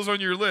 weirdos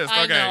on your list.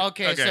 I Okay. know.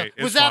 Okay. So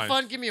it's was that fine.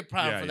 fun? Give me a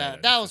prompt Yeah, for yeah,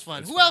 that. That was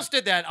fun. it's Who fine. else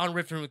did that on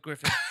Riffin with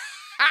Griffin?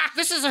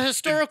 This is a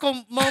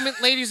historical moment,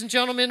 ladies and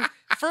gentlemen.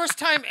 First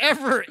time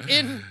ever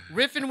in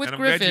Riffin with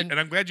Griffin.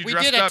 I'm glad you we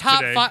dressed did a up top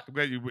today. five. I'm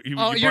glad you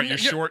Oh, brought your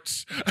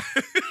shorts.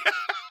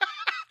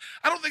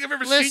 I don't think I've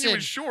ever seen you in Listen.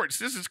 shorts.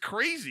 This is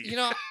crazy. You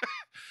know,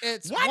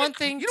 it's Why one did-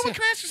 thing. You know to, what?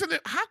 Can I ask you something?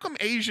 How come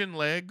Asian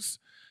legs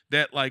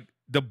that like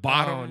the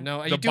bottom? Oh no!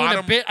 Are the you doing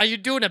bottom, a bit? Are you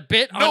doing a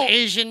bit No. on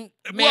Asian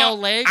male well,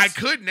 legs? I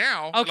could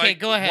now. Okay, Like,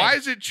 go ahead. Why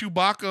is it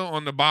Chewbacca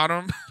on the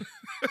bottom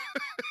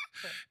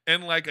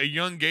and like a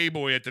young gay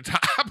boy at the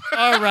top?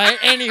 All right.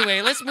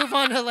 Anyway, let's move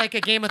on to like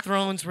a Game of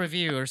Thrones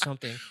review or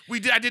something. I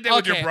did that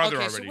with your Okay, brother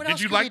okay, so already. what Did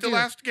else you could we like the do?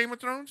 last Game of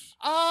Thrones?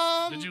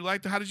 Did you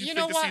like the? How did you, You think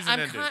know the what? season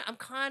ended? I'm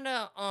kind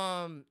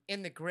of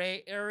in the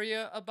gray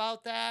area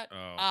about that.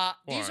 Oh,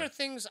 These why? are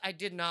things I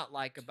did not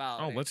like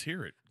about Oh, it. let's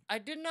hear it. I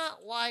did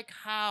not like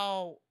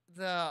how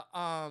the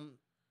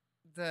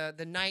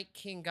Night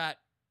King got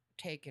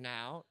taken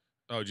out.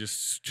 Oh,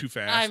 just too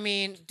fast. I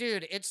mean,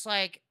 dude, it's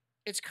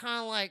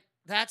kind of like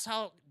that's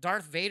how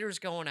Darth Vader's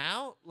going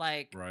out.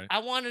 Like, Right. I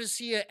wanted to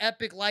see an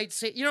epic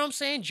lightsaber. You know what I'm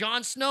saying?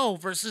 Jon Snow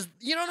versus.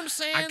 You know what I'm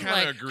saying? I kind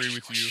of like, agree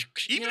with you.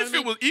 you Even know if what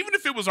I it was, even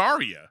if it was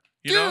Arya,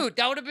 you dude, know?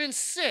 that would have been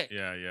sick.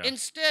 Yeah, yeah.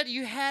 Instead,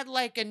 you had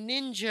like a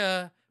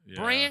ninja Yeah.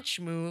 branch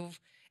move,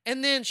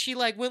 and then she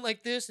like went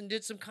like this and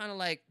did some kind of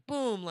like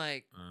boom,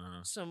 like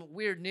some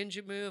weird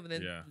ninja move, and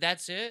then Yeah.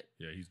 that's it.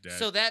 Yeah, he's dead.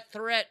 So that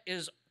threat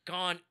is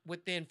gone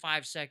within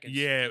 5 seconds.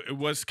 yeah, it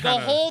was The kind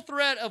of whole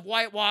threat of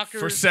White Walkers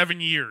for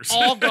 7 years.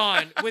 all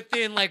gone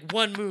within like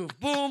one move.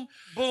 Boom,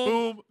 boom.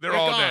 Boom, they're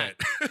all gone.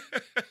 dead.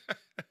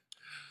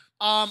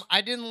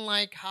 I didn't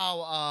like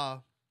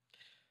how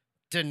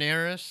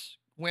Daenerys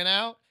went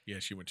out. Yeah,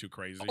 she went too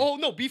crazy. Oh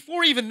no,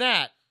 before even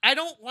that, I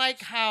don't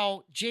like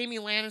how Jaime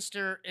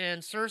Lannister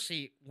and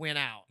Cersei went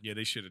out. Yeah,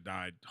 they should have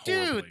died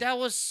horribly. Dude, that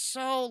was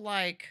so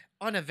like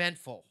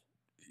uneventful.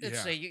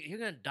 It's Yeah. you're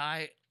gonna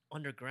die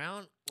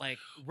underground, like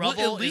Well,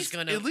 rubble is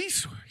gonna at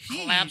least he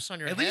collapse on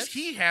your At head. least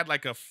he had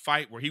like a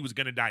fight where he was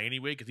gonna die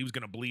anyway because he was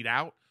gonna bleed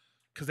out.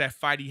 Because that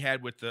fight he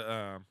had with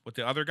the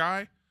other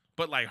guy,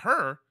 but like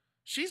her,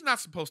 she's not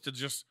supposed to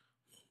just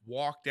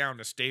walk down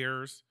the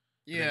stairs.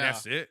 And then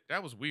that's it.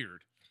 That was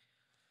weird.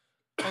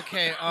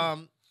 Okay,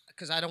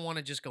 because I don't want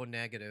to just go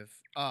negative.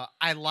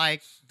 I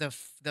like the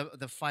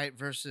fight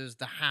versus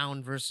the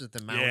Hound versus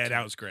the Mountain. Yeah,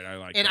 that was great. I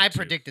like. and that I too.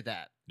 predicted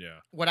that. Yeah.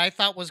 What I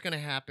thought was going to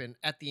happen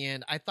at the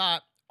end, I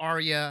thought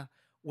Arya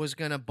was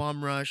going to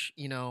bum rush,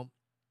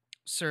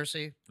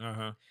 Cersei,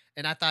 Uh-huh.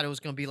 and I thought it was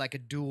going to be like a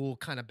duel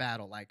kind of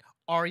battle, like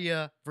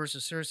Arya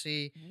versus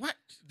Cersei. What?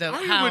 The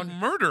Arya Hound. would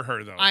murder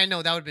her though. I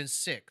know that would have been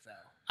sick though.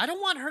 I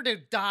don't want her to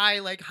die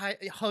like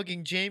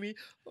hugging Jaime,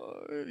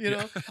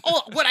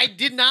 Oh, what I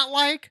did not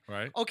like.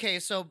 Right. Okay,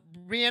 so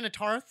Brienne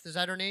Tarth, is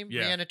that her name?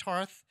 Yeah. Brienne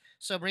Tarth.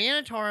 So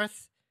Brienne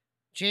Tarth,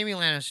 Jaime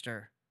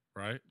Lannister.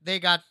 Right. They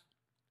got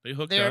They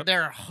hooked they're up.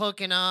 they're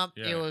hooking up.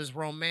 Yeah. It was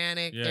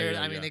romantic. Yeah, They're-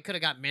 yeah, I mean, yeah. they could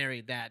have got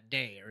married that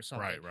day or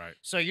something. Right. Right.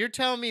 So you're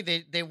telling me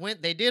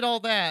they did all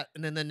that,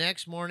 and then the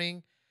next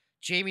morning,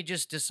 Jamie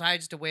just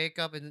decides to wake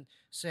up and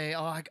say,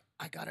 "Oh,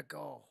 I gotta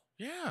go.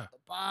 Yeah.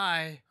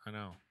 Bye." I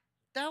know.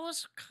 That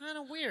was kind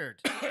of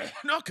weird.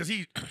 No, because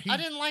he I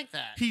didn't like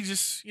that. he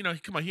just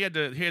come on,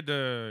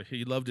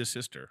 he loved his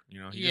sister, he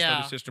just loved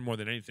Yeah. his sister more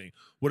than anything.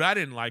 What I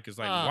didn't like is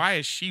like Uh. why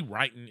is she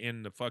writing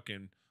in the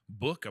fucking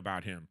book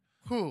about him?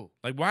 Who?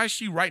 Like why is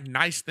she writing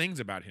nice things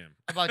about him?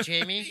 About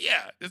Jamie?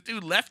 Yeah, this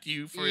dude left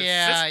you for his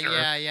yeah, sister.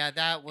 yeah.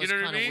 That was You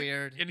know what kind I of mean?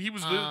 weird. And he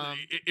was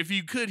if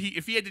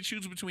he had to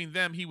choose between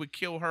them, he would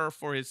kill her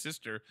for his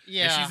sister.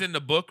 Yeah. And she's in the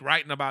book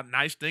writing about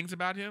nice things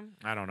about him.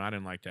 I don't know. I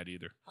didn't like that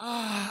either.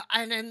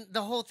 And then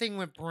the whole thing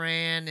with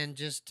Bran and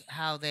just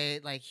how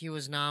they like he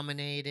was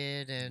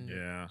nominated and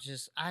Yeah.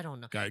 just I don't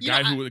know. Guy You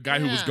know, who was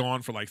yeah.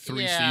 gone for like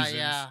 3 Yeah, seasons.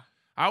 yeah.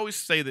 I always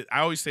say that.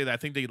 I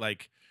think they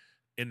like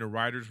in the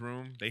writers'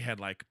 room they had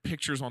like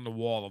pictures on the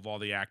wall of all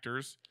the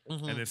actors,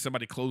 Mhm. and then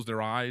somebody closed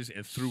their eyes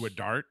and threw a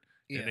dart,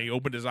 Yeah. and they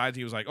opened his eyes. And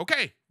he was like,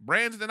 "Okay,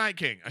 Bran's the Night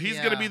King. He's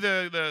gonna be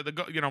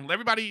the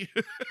everybody,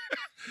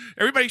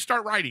 everybody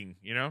start writing."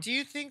 Do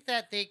you think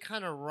that they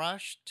kind of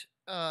rushed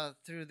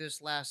through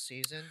this last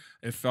season?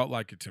 It felt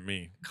like it to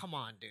me. Come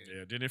on, dude.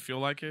 Yeah, didn't it feel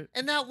like it?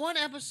 And that one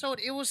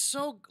episode, it was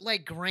so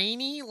like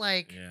grainy,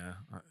 like, Yeah.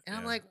 and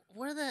I'm yeah. like,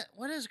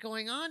 what is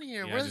going on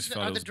here? Yeah, I just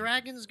felt Are it the was-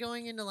 dragons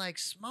going into like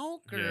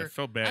smoke or? Yeah, it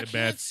felt I bad.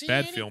 can't see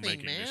Bad anything,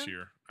 filmmaking man. this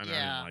year. I Yeah.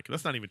 didn't like it.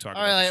 Let's not even talk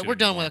All about right, this we're shit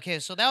done anymore. with. Okay,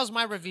 so that was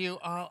my review.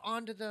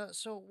 On to the.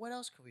 So what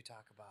else could we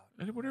talk about?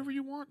 And whatever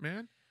you want,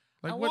 man.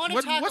 Like I what, wanna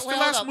what talk- what's the well,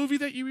 last hold up. movie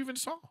that you even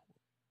saw?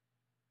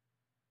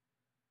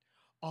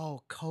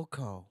 Oh,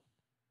 Coco,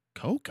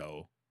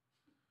 Coco.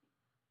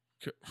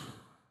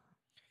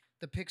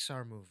 the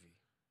Pixar movie.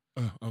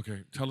 Oh,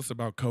 okay. Tell us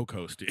about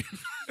Coco,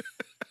 Steve.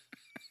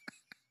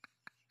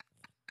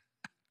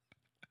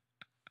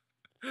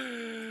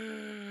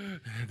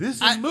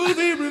 This is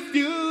movie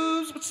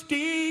reviews with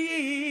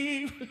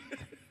Steve.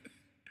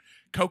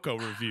 Coco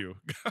review.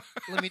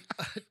 Let me,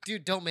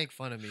 dude. Don't make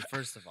fun of me.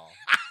 First of all,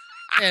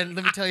 And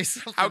let me tell you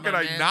something. How could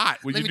I man.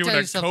 not? When Let you're me doing tell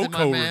a you something, my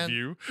Coco man.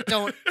 review.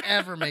 Don't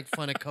ever make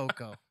fun of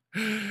Coco.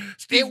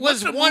 Steve, It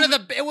was what's a one of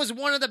movie- the. It was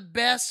one of the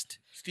best.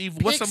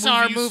 Steve, what's a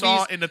Pixar movie you saw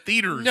movies. in the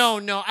theaters?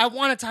 No. I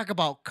want to talk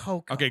about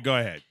Coco. Okay, go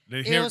ahead.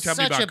 It Here, was tell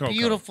me such about a Coco.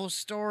 beautiful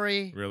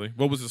story. Really?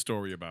 What was the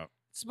story about?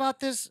 It's about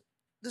this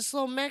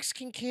little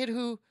Mexican kid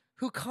who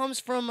comes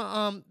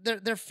from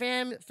their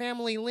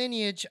family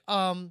lineage.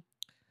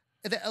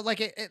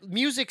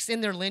 Music's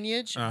in their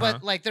lineage,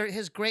 but like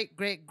his great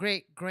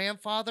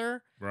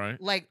grandfather, Right.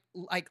 like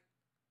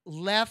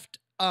left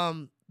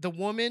the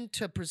woman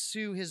to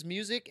pursue his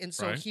music, and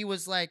so Right. he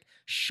was like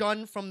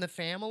shunned from the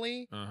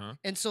family.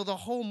 And so the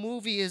whole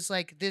movie is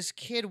like this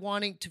kid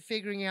wanting to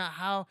figuring out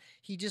how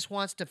he just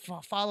wants to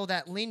follow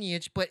that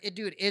lineage. But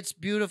it's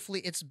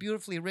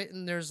beautifully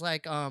written. There's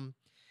like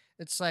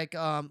it's like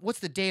what's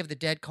the Day of the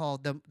Dead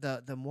called?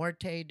 The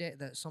Muerte Day,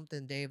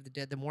 something Day of the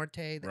Dead, the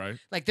Muerte. Right.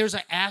 Like there's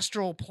an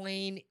astral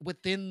plane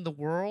within the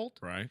world.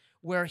 Right.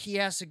 Where he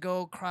has to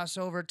go cross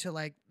over to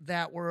like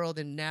that world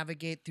and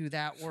navigate through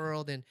that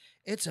world, and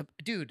it's a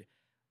dude.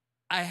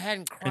 I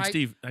hadn't cried. And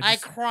Steve, I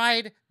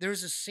cried.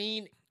 There's a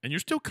scene, and you're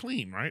still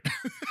clean, right?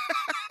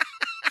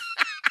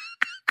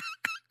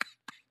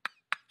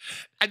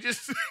 I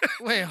just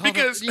wait. Hold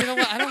because on. You know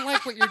what? I don't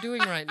like what you're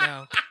doing right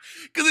now.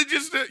 Because it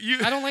just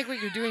I don't like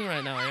what you're doing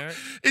right now, Eric.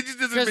 It just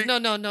doesn't. Because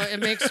Make... no, it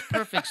makes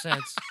perfect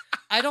sense.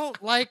 I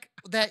don't like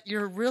that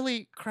you're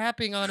really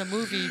crapping on a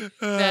movie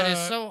that is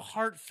so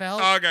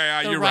heartfelt.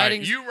 Okay, you're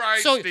right. You're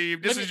right, So,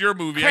 Steve. This is your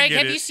movie. Craig, I get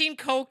have it. you seen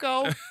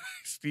Coco?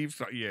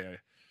 Steve, yeah.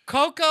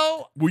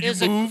 Coco. Were you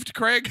moved,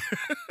 Craig?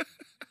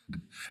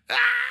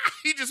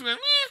 He just went.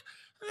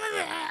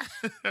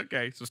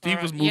 Okay, so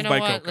Steve was moved by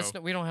Coco.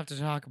 We don't have to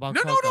talk about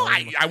No, Coco. No.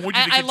 I want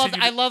you to continue.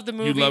 I love the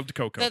movie. You loved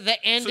Coco. The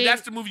ending. So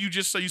that's the movie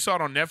you saw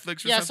it on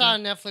Netflix or yeah, something? I saw it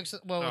on Netflix.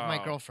 Well, with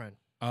my girlfriend.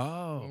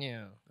 Oh.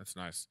 Yeah. That's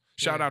nice.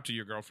 Shout out to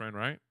your girlfriend,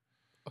 right?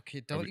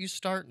 Okay, don't you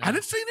start now. I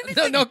didn't say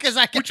anything. No, because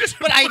I can.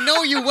 But I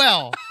know you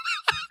well.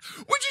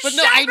 We're just But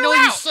no, I know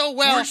you so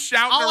well. We're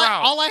shouting her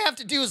out. All I have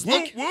to do is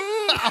look. Woo.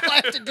 All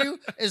I have to do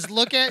is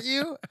look at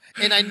you,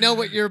 and I know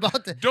what you're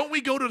about to. Don't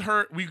we go to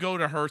her? We go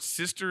to her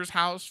sister's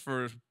house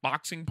for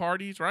boxing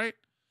parties, right?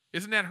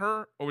 Isn't that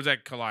her, or was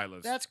that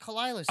Kalila's? That's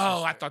Kalila's.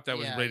 Oh, I sister. thought that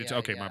was related to.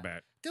 Okay, my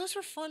bad. Those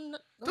are fun.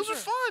 Those are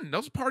fun.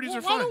 Those parties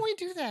are fun. Why don't we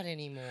do that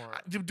anymore?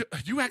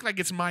 You act like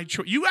it's my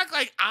choice. You act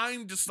like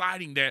I'm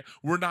deciding that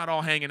we're not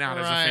all hanging out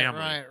as a family.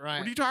 Right.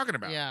 What are you talking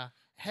about? Yeah.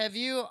 Have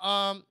you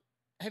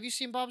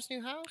seen Bob's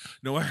New House?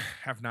 No, I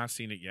have not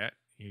seen it yet.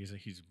 He's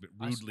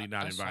rudely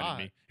not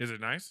invited me. Is it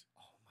nice?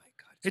 Oh my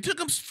god! It took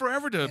him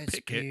forever to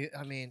pick it.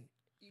 I mean,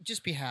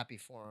 just be happy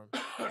for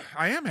him.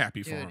 I am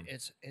happy for him.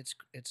 It's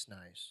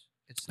nice.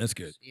 That's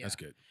good. Yeah. That's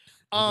good.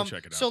 We'll check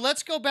it out. So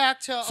let's go back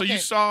to. So you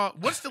saw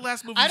what's the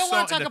last movie? I don't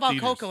want to talk about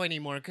Coco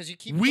anymore because you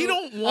keep. We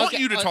don't want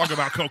you to talk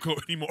about Coco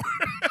anymore.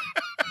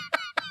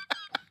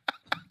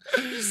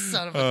 You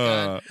son of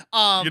a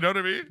gun. You know what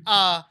I mean?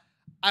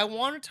 I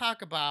want to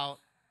talk about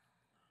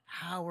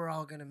how we're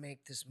all gonna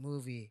make this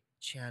movie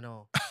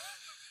channel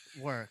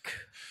work.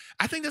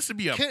 I think that should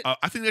be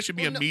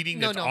a meeting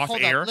that's off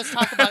hold air. On. Let's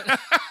talk about it.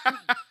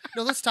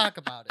 No, let's talk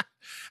about it.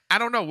 I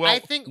don't know. Well, I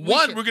think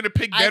we're going to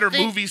pick better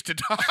movies to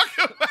talk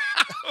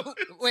about.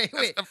 Wait.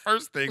 That's the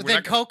first thing.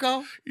 Then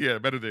Coco? Yeah,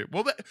 better than.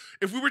 Well,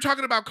 if we were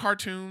talking about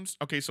cartoons,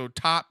 okay, so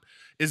top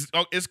is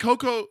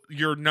Coco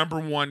your number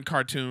one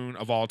cartoon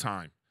of all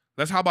time?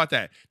 How about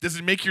that? Does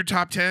it make your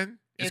top 10?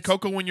 Is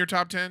Coco in your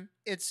top 10?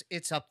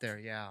 It's up there,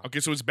 yeah.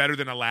 Okay, so it's better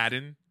than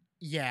Aladdin?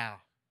 Yeah.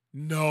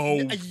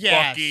 No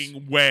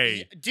fucking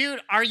way. Dude,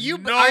 why are you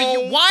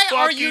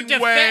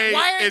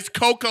is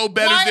Coco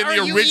better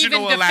than the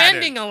original Aladdin?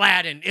 Defending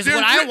Aladdin is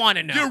what I want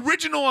to know. The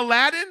original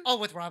Aladdin? Oh,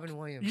 with Robin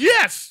Williams.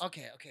 Yes.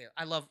 Okay.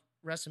 I love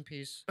rest in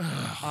peace.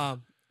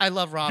 I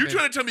love Robin. You're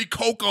trying to tell me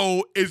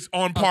Coco is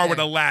on par with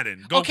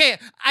Aladdin? Okay,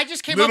 I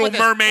just came Little up with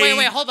this. Mermaid,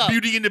 Wait, hold up.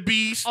 Beauty and the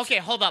Beast. Okay,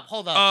 hold up.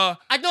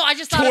 I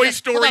just thought Toy of this.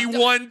 Story Hold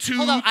up. 1, 2, 3.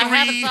 Hold up.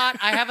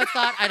 I have a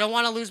thought. I don't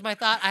want to lose my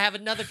thought. I have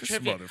another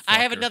trivia. I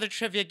have another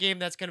trivia game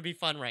that's going to be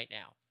fun right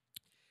now.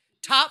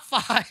 Top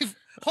 5.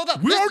 Hold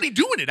up. We're already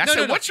doing it. I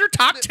said, what's your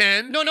top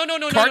 10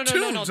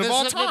 cartoons of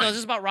all time? No, this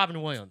is about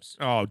Robin Williams.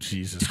 Oh,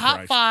 Jesus Top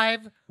Christ.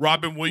 5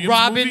 Robin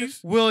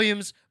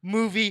Williams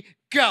movie.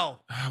 Go.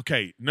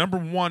 Okay, number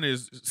 1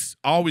 is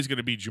always going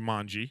to be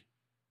Jumanji.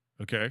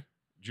 Okay,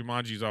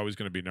 Jumanji is always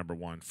going to be number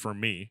 1 for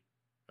me.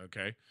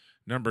 Okay,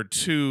 number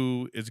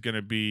 2 is going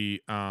to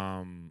be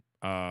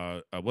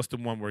what's the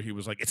one where he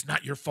was like, "It's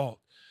not your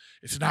fault.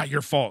 It's not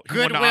your fault."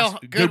 Good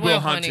Will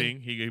Hunting.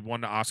 He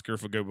won the Oscar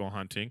for Good Will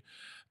Hunting.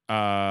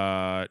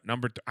 I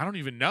don't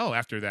even know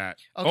after that.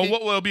 Okay.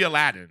 Oh, it'll be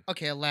Aladdin.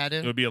 Okay,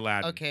 Aladdin. It'll be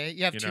Aladdin. Okay,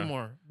 you have 2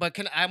 more, but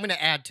I'm going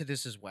to add to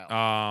this as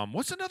well.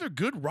 What's another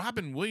good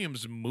Robin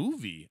Williams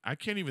movie? I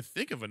can't even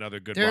think of another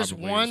good. There's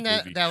Robin one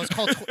Williams movie. that was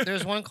called.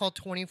 There's one called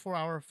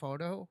 24-Hour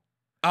Photo.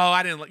 Oh,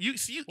 I didn't like you.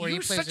 See,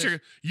 you're such a.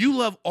 You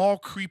love all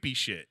creepy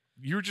shit.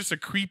 You're just a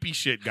creepy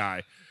shit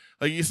guy.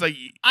 Like it's like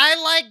I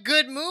like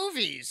good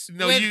movies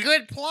with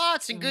good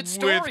plots and good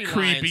storylines. With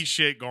creepy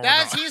shit going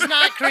on. He's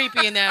not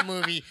creepy in that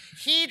movie.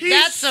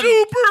 He's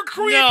super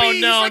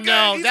creepy. No,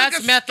 he's that's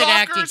like a method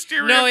acting.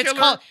 No,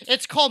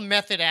 it's called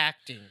method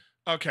acting.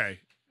 Okay.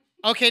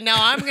 Okay, now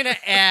I'm gonna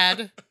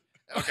add.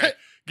 Okay,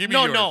 give me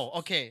yours. No.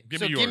 Okay,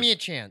 give give me a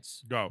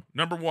chance. Go.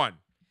 Number 1.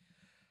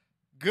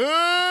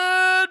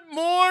 Good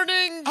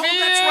morning, Oh,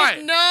 that's right.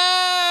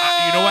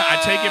 No. You know what?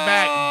 I take it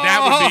back.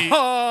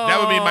 That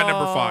would be my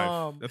number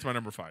 5. That's my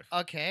number 5.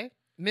 Okay,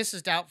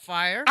 Mrs.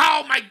 Doubtfire.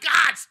 Oh my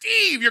God,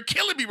 Steve, you're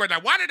killing me right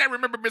now. Why did I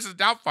remember Mrs.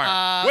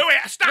 Doubtfire? Wait,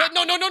 stop.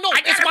 No.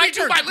 I It's my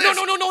turn. My list.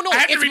 No. I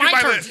have to It's redo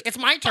my turn. list. It's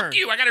my turn. Fuck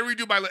you. I gotta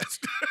redo my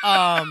list.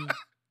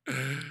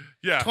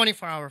 Yeah.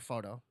 24-hour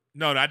photo.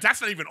 No,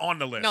 that's not even on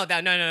the list. No.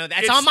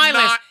 That's on my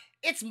list.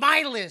 It's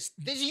my list.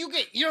 You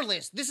get your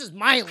list. This is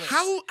my list.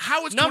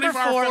 How is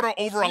 24-hour photo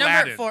over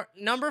Aladdin?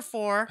 Number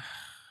 4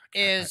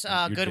 is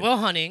Goodwill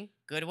Hunting.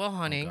 Goodwill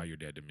Hunting. Oh God, you're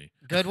dead to me.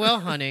 Goodwill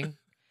Hunting.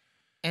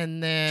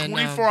 And then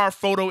 24-hour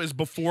photo is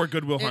before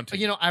Goodwill Hunting.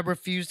 You know, I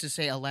refuse to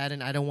say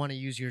Aladdin. I don't want to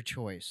use your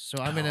choice.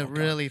 So I'm going to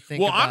really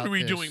think about I'm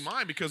redoing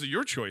mine because of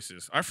your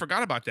choices. I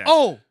forgot about that.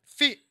 Oh,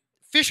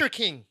 Fisher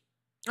King.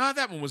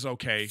 That one was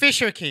okay.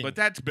 Fisher King. But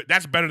that's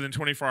better than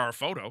 24-hour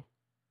photo.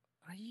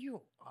 Are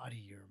you out of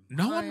your mind?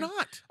 No, I'm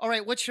not. All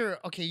right, what's your...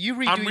 Okay, you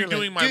redo I'm your list.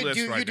 redoing my list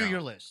right now. You do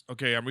your list.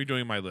 Okay, I'm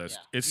redoing my list.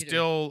 Yeah, it's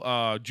still...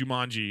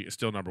 Jumanji is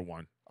still number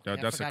 1. Okay,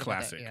 that's a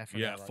classic.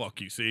 Yeah, fuck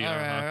you. See? All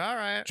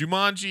right.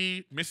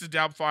 Jumanji, Mrs.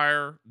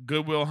 Doubtfire,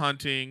 Goodwill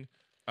Hunting,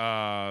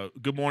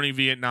 Good Morning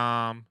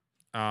Vietnam,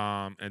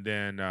 and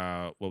then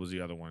what was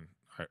the other one?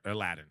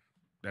 Aladdin.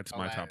 That's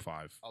my top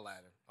 5.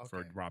 Aladdin. Okay.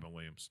 For Robin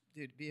Williams.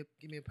 Dude,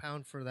 give me a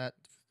pound for that.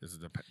 It's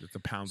a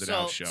pounded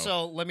out show.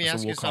 So let me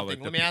ask you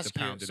something. Let me ask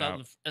you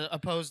something.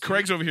 Opposed to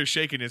Craig's over here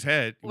shaking his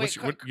head. Wait, what's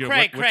your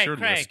Craig,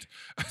 list?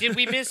 Did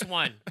we miss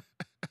one?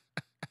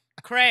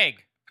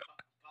 Craig.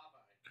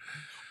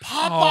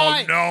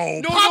 Popeye.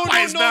 Oh, no.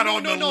 Popeye's not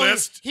on the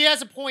list. He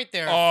has a point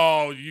there.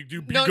 Oh,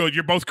 you good.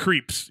 You're both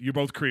creeps.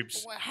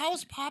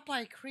 How's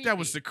Popeye creepy? That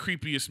was the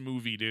creepiest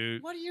movie,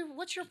 dude.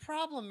 What's your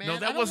problem, man? No,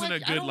 that wasn't a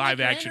good live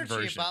action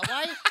version.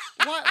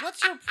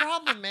 What's your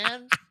problem,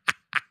 man?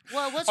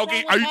 What's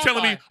okay, wrong with are you Popeye?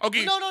 telling me?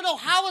 Okay. No.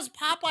 How is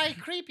Popeye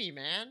creepy,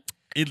 man?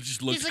 It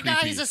just looks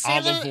creepy. He's a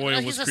sailor. Olive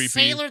oil was creepy. He's a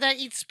sailor that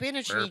eats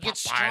spinach and he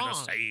gets strong.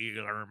 Popeye's a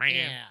sailor, man.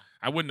 Yeah.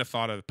 I wouldn't have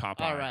thought of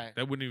Popeye. All right.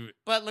 That wouldn't even.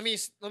 But let me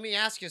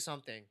ask you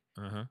something.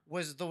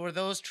 Were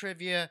those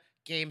trivia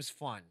games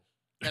fun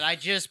that I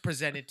just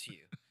presented to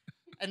you?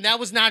 And that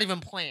was not even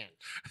planned.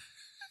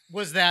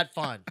 Was that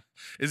fun?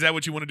 Is that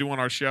what you want to do on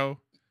our show?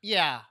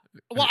 Yeah.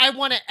 Well, I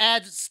want to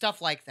add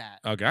stuff like that.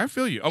 Okay, I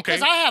feel you. Okay.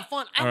 Because I have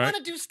fun. I want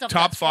to do stuff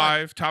Top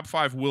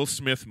 5 Will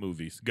Smith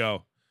movies.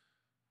 Go.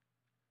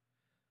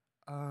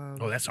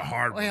 That's a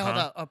hard one. Wait, hold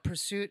on.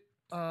 Pursuit.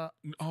 Oh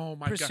my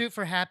God. Pursuit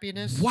for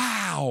Happiness.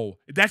 Wow.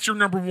 That's your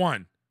number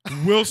 1.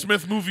 Will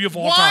Smith movie of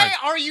all time. time.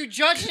 Why are you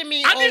judging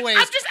me always?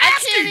 I'm just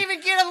asking. I can't even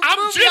get a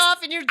movie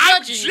off and you're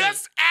judging me. I'm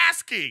just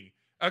asking.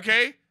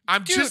 Okay?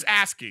 I'm just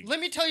asking.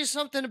 Let me tell you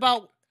something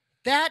about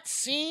that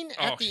scene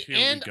at the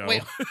end.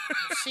 Wait,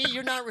 see,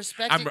 you're not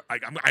respecting. I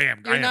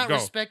am. You're not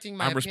respecting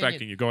my opinion. I'm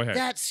respecting you. Go ahead.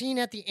 That scene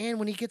at the end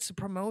when he gets the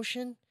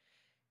promotion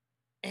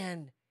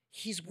and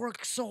he's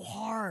worked so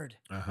hard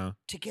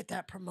to get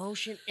that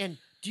promotion. And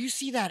do you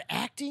see that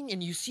acting?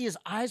 And you see his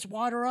eyes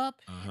water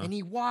up and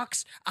he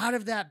walks out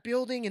of that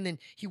building and then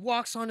he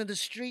walks onto the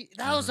street.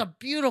 That was a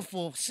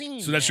beautiful scene.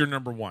 So that's your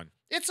number 1.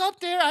 It's up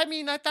there. I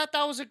mean, I thought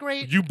that was a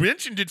great. You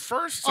mentioned it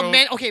first. So...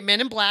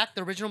 Men in Black,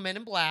 the original Men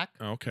in Black.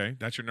 Okay,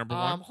 that's your number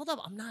 1. Hold up,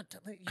 I'm not.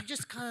 You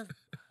just kind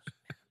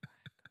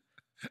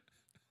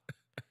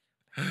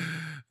of.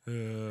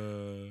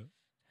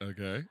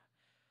 Okay.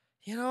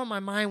 You know, my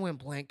mind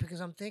went blank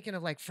because I'm thinking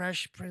of like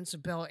Fresh Prince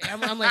of Bel-Air.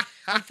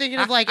 I'm thinking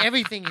of like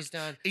everything he's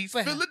done. He's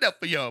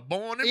Philadelphia,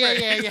 born and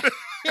raised.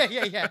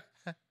 Yeah.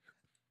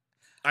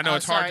 I know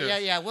it's hard to.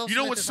 Yeah. Will you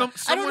know what?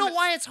 I don't know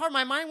why it's hard.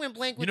 My mind went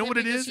blank. With you know what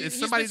it is? It's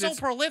somebody been so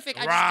prolific.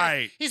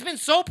 Right. He's been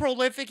so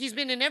prolific. He's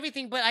been in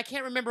everything, but I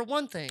can't remember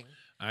one thing.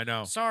 I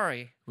know.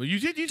 Sorry. Well, you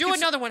did. Do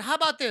another one. How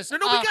about this? No,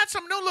 we got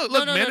some. No, look.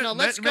 No.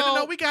 Let's go.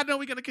 No,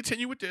 we're gonna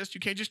continue with this.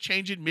 You can't just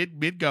change it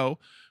mid go.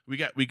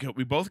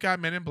 We both got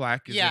Men in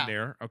Black is in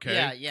there.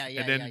 Okay. Yeah.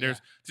 And then there's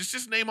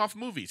just name off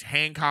movies.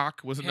 Hancock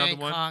was another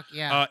one.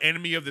 Yeah.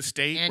 Enemy of the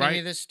State. Enemy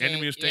of the State.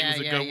 Enemy of the State was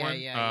a good one.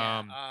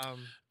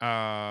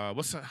 Yeah.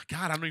 What's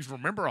God? I don't even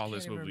remember all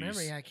these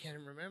movies. I can't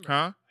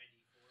remember.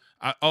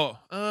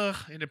 Huh?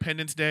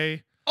 Independence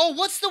Day. Oh,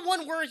 what's the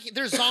one where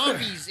there's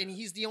zombies and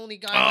he's the only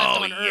guy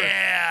left on Earth?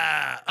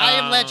 Yeah. I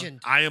Am Legend.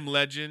 I Am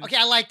Legend. Okay,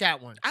 I like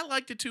that one. I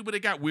liked it too, but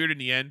it got weird in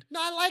the end.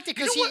 No, I liked it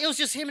because it was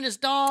just him and his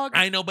dog.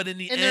 I know, but in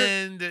the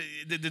end, I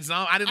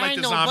didn't like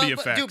the zombie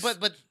effects.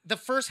 But the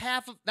first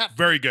half of that...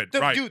 Very good,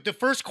 right. Dude, the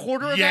first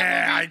quarter of that movie...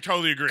 Yeah, I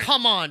totally agree.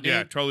 Come on, dude.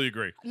 Yeah, totally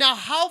agree. Now,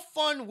 how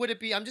fun would it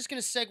be... I'm just going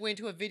to segue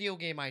into a video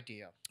game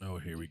idea. Oh,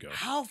 here we go.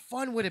 How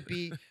fun would it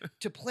be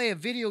to play a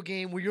video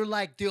game where you're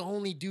like the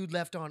only dude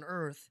left on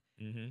Earth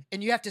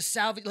and you have to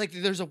salvage, like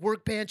there's a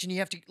workbench and you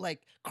have to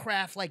like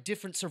craft like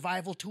different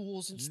survival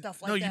tools and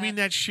stuff like that. No, you mean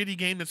that shitty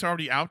game that's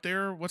already out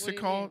there? What's it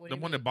called? The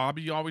one that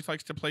Bobby always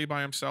likes to play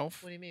by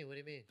himself? What do you mean? What do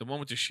you mean? The one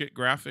with the shit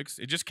graphics?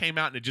 It just came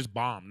out and it just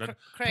bombed.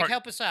 Craig,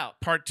 help us out.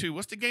 Part 2.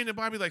 What's the game that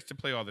Bobby likes to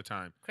play all the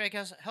time? Craig,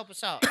 help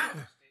us out.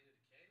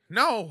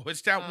 No,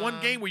 it's that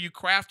one game where you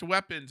craft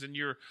weapons and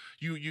you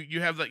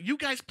have like, you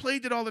guys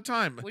played it all the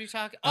time. What are you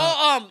talking?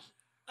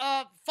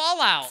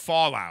 Fallout.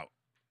 Fallout.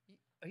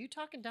 Are you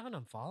talking down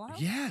on Fallout?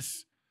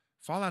 Yes.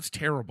 Fallout's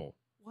terrible.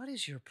 What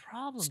is your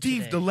problem,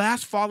 Steve, today? the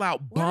last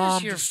Fallout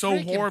bombed so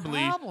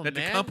horribly problem, that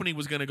the man? company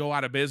was going to go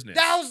out of business.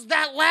 That was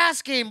that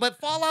last game, but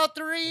Fallout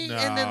 3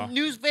 and then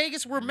New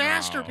Vegas were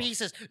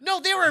masterpieces. No,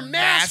 they were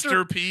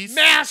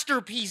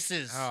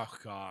masterpieces. Oh,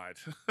 God.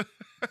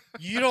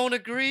 You don't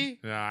agree?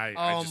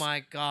 No,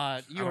 my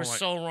God. You are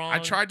so wrong. I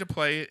tried to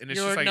play it, and it's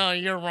just like... No,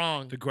 you're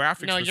wrong. The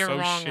graphics No, were you're so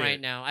wrong shit. right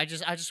now. I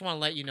just want to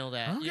let you know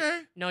that.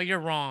 Okay. No, you're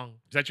wrong.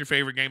 Is that your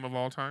favorite game of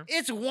all time?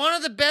 It's one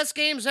of the best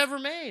games ever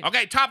made.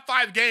 Okay, top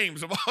 5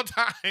 games of all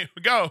time.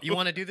 Go. You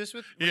want to do this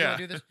with? Yeah. You want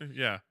to do this?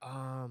 Yeah.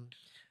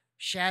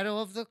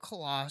 Shadow of the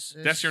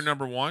Colossus. That's your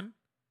number 1?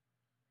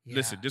 Yeah.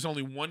 Listen, there's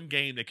only one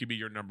game that could be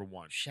your number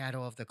 1.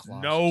 Shadow of the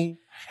Colossus. No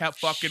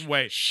fucking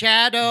way.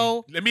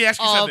 Shadow. Let me ask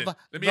you something.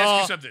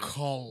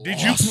 Colossus.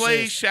 Did you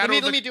play Shadow?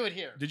 Let me do it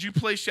here. Did you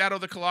play Shadow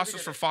of the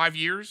Colossus for 5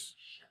 years?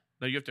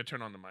 No, you have to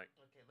turn on the mic.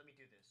 Okay, let me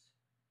do this.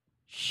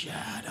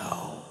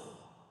 Shadow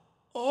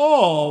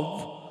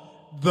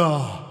of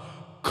the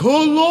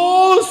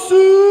Colossus.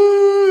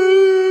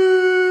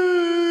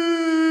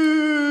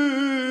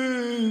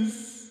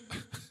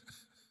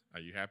 Are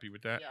you happy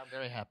with that? Yeah, I'm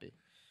very happy.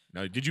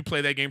 No, did you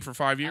play that game for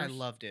 5 years? I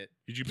loved it.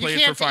 Did you play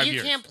it for 5 years?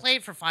 You can't play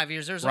it for 5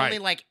 years. There's Right. only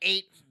like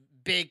 8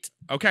 big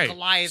Okay.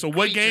 So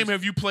what game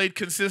have you played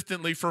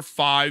consistently for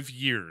 5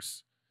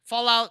 years?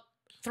 Fallout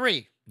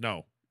 3.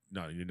 No.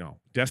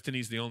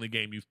 Destiny's the only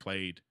game you've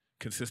played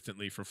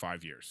consistently for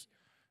 5 years.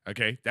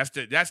 Okay, that's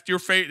your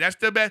favorite. That's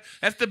the best.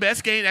 That's the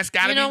best game. That's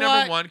got to be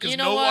number 1 because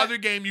no other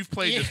game you've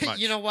played this much.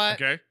 You know what?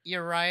 Okay,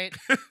 you're right.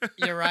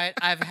 You're right.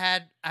 I've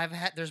had.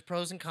 There's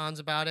pros and cons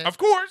about it. Of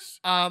course.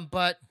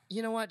 But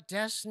you know what?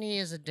 Destiny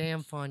is a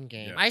damn fun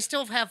game. Yeah. I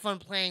still have fun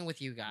playing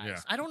with you guys. Yeah.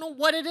 I don't know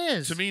what it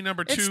is. To me,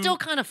 number 2. It's still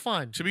kind of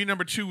fun. To me,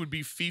 number 2 would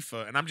be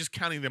FIFA, and I'm just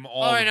counting them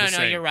all. Oh the no,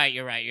 same. you're right.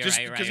 You're right.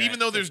 Because even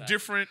though there's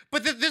different,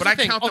 but I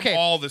count them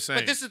all the same.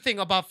 But this is the thing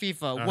about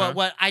FIFA.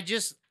 What I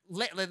just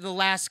the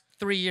last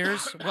 3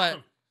 years.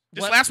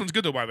 This last one's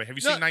good though, by the way. Have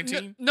you seen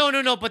 19?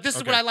 No. But this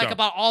is what I like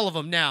about all of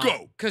them now.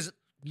 Go. Because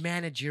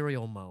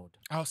managerial mode.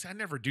 Oh, see, I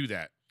never do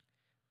that.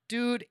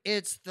 Dude,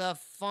 it's the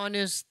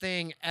funnest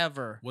thing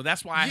ever. Well,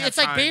 that's why it's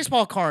like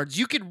baseball cards.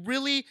 You could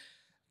really.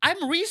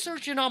 I'm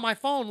researching on my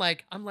phone.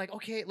 I'm like,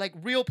 okay, like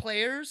real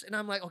players, and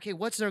I'm like, okay,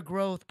 what's their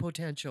growth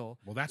potential?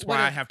 Well, that's why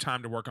I have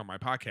time to work on my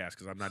podcast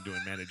because I'm not doing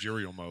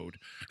managerial mode.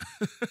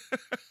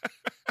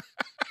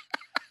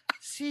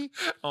 See,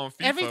 on FIFA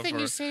everything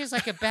you say is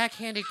like a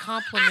backhanded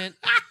compliment.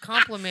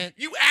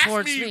 You asked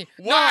towards me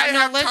why I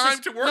have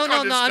time to work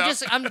on this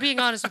stuff. I'm being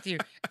honest with you.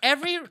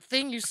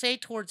 Everything you say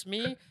towards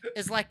me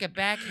is like a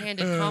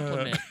backhanded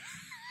compliment,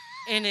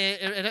 and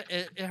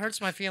it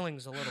hurts my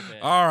feelings a little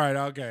bit. All right,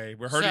 okay,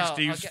 we're hurting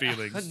Steve's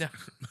feelings. No.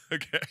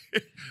 Okay.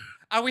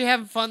 Are we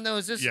having fun though?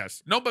 Is this?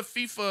 Yes. No, but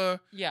FIFA.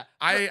 Yeah.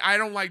 I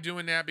don't like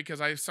doing that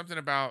because I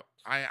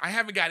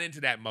haven't got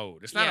into that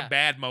mode. It's not a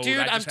bad mode. Dude,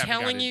 I'm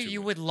telling you,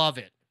 you would love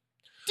it.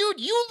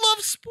 Dude, you love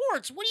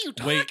sports. What are you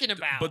talking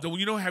about? But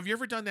have you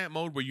ever done that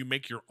mode where you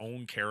make your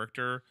own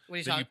character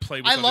that you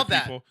play with I other love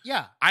people? That.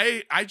 Yeah.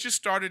 I just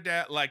started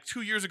that like 2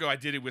 years ago. I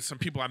did it with some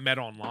people I met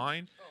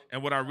online.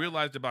 And what I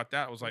realized about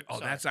that was like,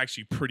 that's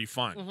actually pretty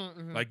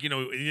fun. Like,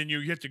 and then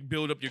you have to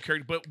build up your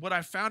character. But what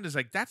I found is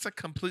like, that's a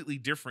completely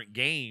different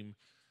game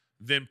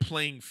than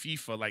playing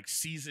FIFA, like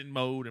season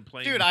mode and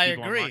playing. Dude, I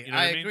agree. Online,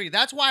 I agree.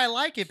 That's why I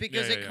like it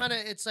because it kind of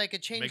it's like a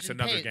change in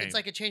pace. It's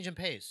like a change in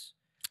pace.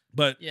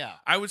 But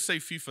I would say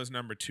FIFA's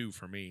number 2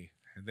 for me.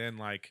 And then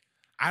like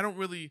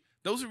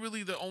those are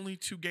really the only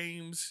 2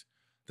 games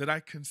that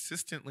I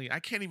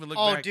can't even look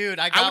back. Oh, dude,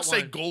 I would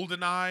say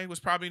GoldenEye was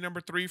probably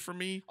number 3 for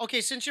me. Okay,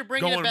 since you're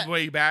bringing it back.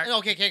 Way back.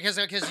 Okay, because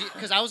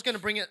I was going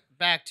to bring it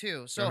back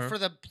too. So for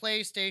the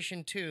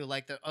PlayStation 2,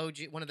 like the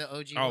OG, one of the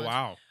OG ones.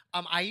 Wow.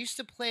 I used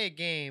to play a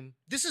game.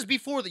 This is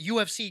before the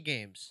UFC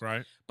games.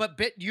 Right. But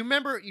you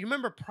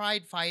remember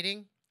Pride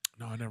Fighting?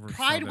 No, I never.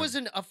 Pride was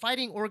a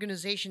fighting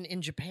organization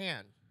in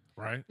Japan.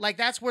 Right. Like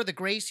that's where the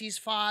Gracies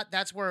fought.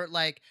 That's where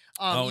like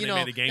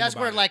that's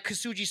where like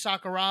Kazuji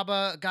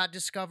Sakuraba got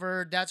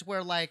discovered. That's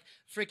where like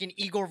freaking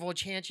Igor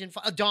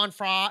Vovchanchyn, Don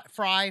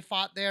Fry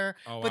fought there.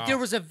 Oh, wow. But there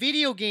was a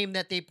video game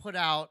that they put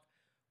out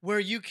where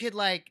you could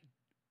like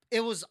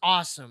it was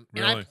awesome.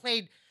 Really? And I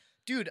played,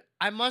 dude,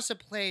 I must have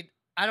played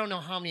I don't know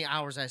how many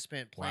hours I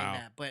spent playing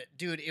that, but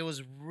dude, it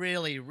was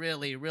really,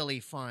 really, really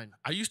fun.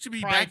 I used to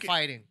be back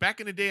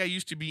in the day. I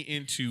used to be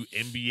into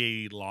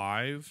NBA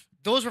Live.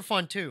 Those were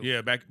fun too.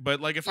 Yeah,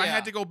 but like if I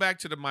had to go back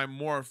to my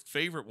more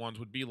favorite ones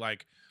would be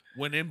like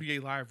when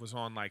NBA Live was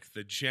on like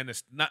the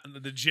Genesis, not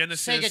the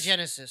Genesis, Sega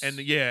Genesis, and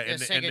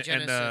Sega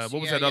Genesis.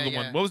 What was that other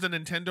one? What was the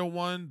Nintendo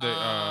one?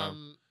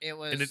 It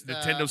was the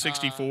Nintendo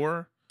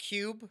 64.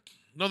 Cube.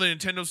 No, the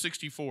Nintendo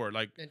 64.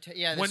 Like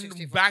the when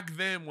 64. back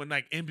then, when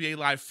like NBA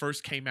Live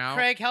first came out.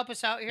 Craig, help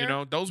us out here. You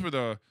know, those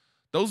were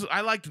those.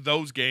 I liked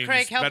those games.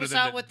 Craig, help better us than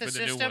out with the new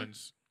system.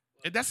 ones.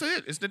 That's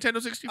it. It's Nintendo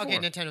 64. Okay,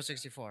 Nintendo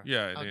 64.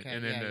 Yeah, Okay,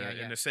 and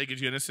yeah. the Sega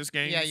Genesis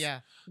games.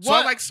 Yeah. So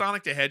I like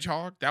Sonic the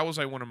Hedgehog. That was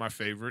like one of my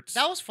favorites.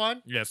 That was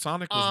fun. Yeah,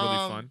 Sonic was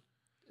really fun.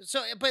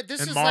 So, but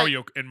this and is Mario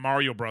like, and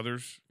Mario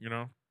Brothers. You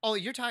know. Oh,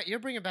 you're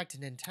bringing back to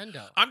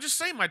Nintendo. I'm just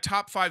saying my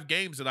top 5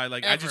 games that I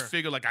like. I just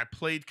Ever. feel like I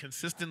played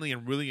consistently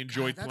and really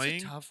enjoyed playing.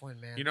 That's a tough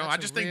one, man. You know, That's I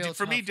just a think real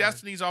for me, tough one.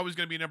 Destiny's always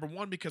going to be number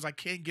 1 because I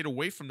can't get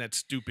away from that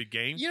stupid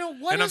game. You know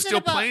what? And I'm is it still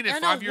about, playing it I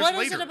know, 5 years what later.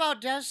 What is it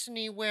about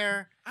Destiny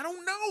where? I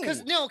don't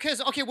know.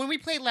 Because okay, when we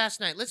played last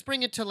night, let's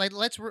bring it to like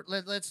let's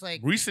like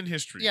recent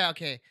history. Yeah,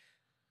 okay.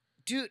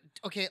 Dude,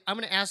 okay, I'm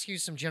gonna ask you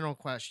some general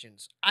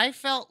questions. I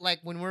felt like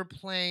when we're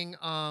playing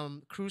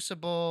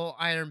Crucible,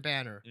 Iron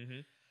Banner,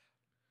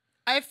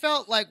 I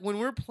felt like when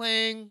we're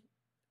playing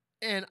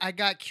and I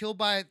got killed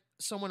by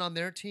someone on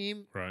their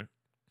team, right?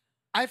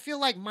 I feel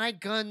like my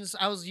guns,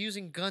 I was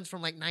using guns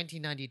from like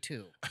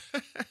 1992.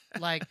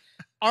 Like,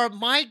 are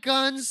my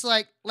guns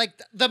like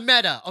the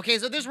meta? Okay,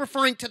 so this is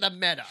referring to the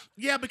meta.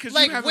 Yeah, because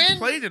like you haven't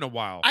played in a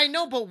while. I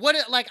know, but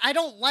I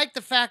don't like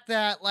the fact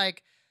that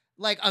like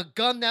a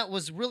gun that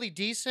was really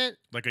decent,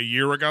 like a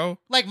year ago,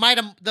 like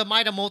the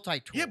Mida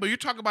multi-tool. Yeah, but you're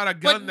talking about a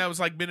gun that was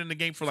like been in the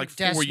game for like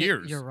 4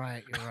 years. You're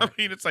right. I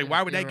mean, it's like,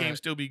 why would that game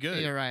still be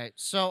good? You're right.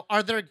 So,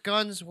 are there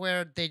guns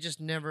where they just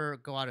never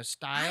go out of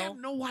style? I have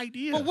no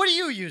idea. But what are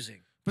you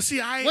using? But see,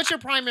 what's your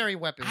primary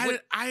weapon?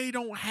 I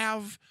don't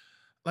have.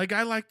 Like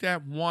I like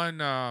that one.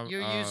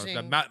 You're using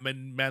the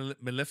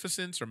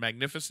Maleficence or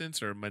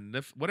Magnificence or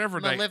whatever.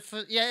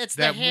 Yeah, it's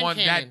that the hand one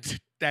cannon.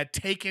 that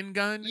Taken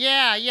gun.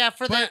 Yeah,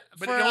 for the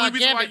only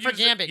reason why I use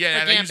Gambit.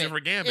 Yeah, I use it for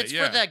Gambit. It's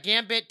for the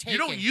Gambit Taken. You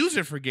don't use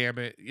it for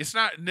Gambit. It's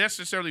not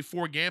necessarily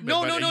for Gambit.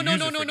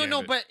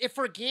 No. But if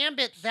for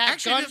Gambit, that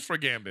actually gun it is for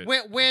Gambit.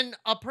 When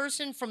a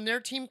person from their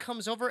team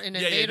comes over and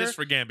invader, it is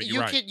for Gambit.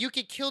 You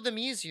could kill them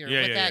easier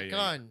with that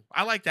gun.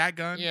 I like that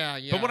gun. Yeah.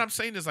 But what I'm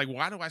saying is like,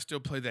 why do I still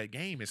play that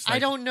game? It's like, I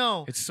don't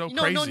know. It's so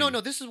crazy.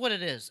 No. This is what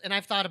it is, and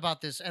I've thought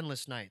about this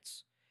endless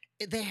nights.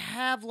 They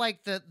have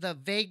like the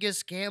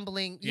Vegas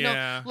gambling, you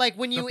know, like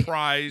when you the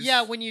prize.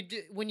 Yeah, when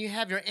you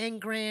have your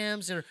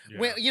engrams or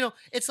when, you know,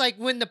 it's like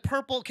when the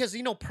purple,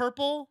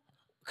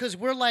 because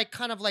we're like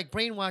kind of like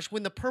brainwashed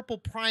when the purple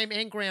prime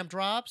engram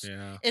drops.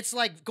 Yeah. It's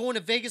like going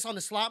to Vegas on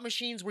the slot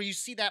machines where you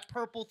see that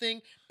purple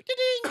thing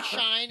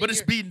shine. But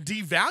it's being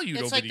devalued over the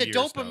years. It's like the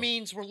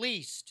dopamine's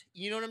released.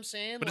 You know what I'm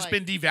saying? But it's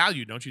been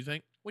devalued, don't you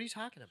think? What are you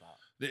talking about?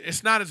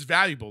 It's not as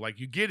valuable. Like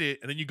you get it,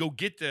 and then you go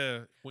get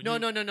the. No.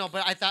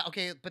 But I thought,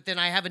 okay, but then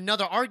I have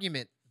another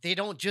argument. They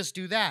don't just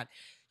do that.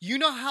 You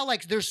know how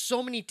like there's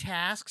so many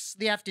tasks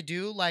they have to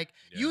do. Like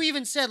you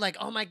even said, like,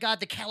 oh my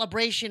god, the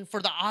calibration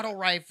for the auto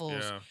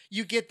rifles. Yeah.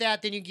 You get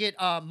that, then you get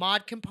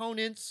mod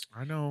components.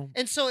 I know.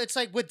 And so it's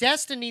like with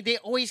Destiny, they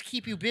always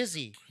keep you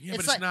busy. Yeah,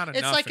 but it's not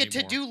enough. It's like anymore.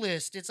 a to-do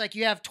list. It's like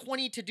you have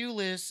 20 to-do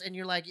lists, and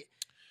you're like,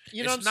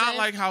 you know, it's not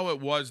like how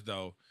it was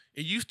though.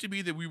 It used to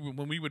be that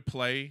when we would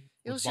play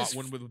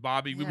with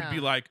Bobby, we would be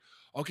like,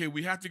 okay,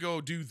 we have to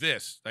go do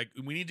this. Like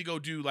we need to go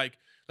do like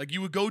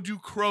you would go do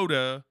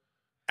Crota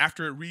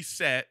after it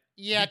reset.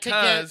 Yeah,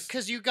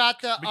 because you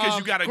got the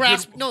you got a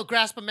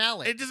grasp a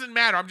mallet. It doesn't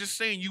matter. I'm just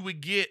saying you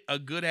would get a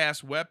good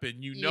ass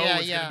weapon. You know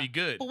it's gonna be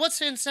good. But what's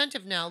the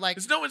incentive now? Like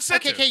there's no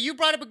incentive. Okay, you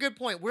brought up a good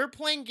point. We're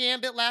playing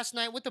Gambit last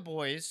night with the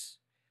boys,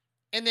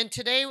 and then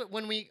today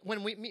when me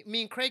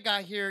and Craig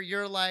got here,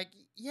 you're like,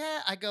 yeah.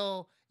 I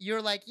go.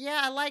 You're like,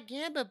 yeah, I like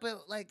Gambit,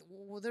 but like,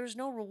 there's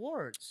no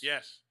rewards.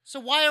 Yes. So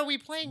why are we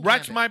playing Gambit?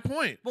 That's my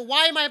point. But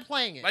why am I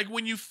playing it? Like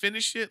when you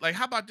finish it, like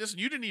how about this?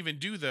 You didn't even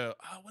do the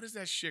what is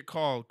that shit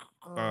called,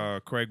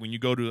 Craig? When you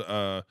go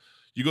to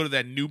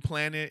that new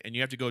planet and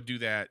you have to go do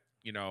that,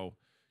 you know,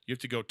 you have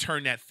to go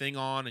turn that thing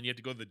on and you have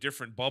to go to the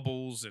different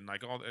bubbles and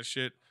like all that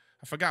shit.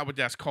 I forgot what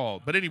that's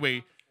called. But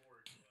anyway,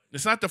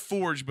 it's not the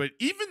Forge, but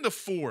even the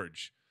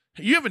Forge.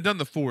 You haven't done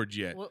the Forge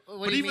yet.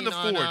 But even the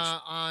Forge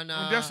on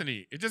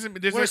Destiny, it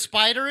doesn't. Where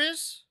Spider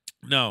is?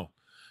 No,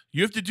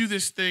 you have to do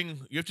this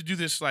thing. You have to do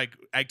this like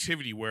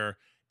activity where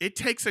it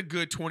takes a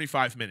good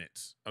 25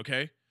 minutes.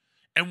 Okay,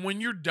 and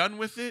when you're done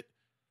with it,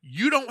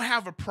 you don't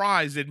have a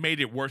prize that made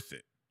it worth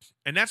it,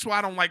 and that's why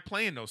I don't like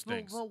playing those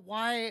things. But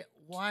why?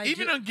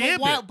 Even on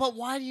Gambit. But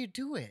why do you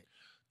do it?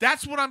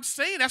 That's what I'm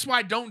saying. That's why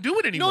I don't do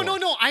it anymore.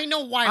 No. I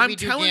know why we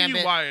do Gambit. I'm telling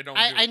you why I don't do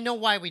it. I know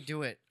why we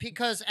do it.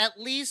 Because at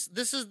least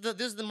this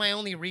is my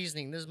only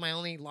reasoning. This is my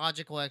only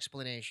logical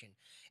explanation.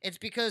 It's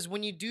because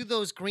when you do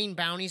those green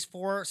bounties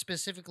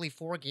specifically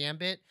for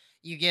Gambit,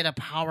 you get a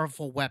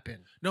powerful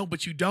weapon. No,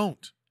 but you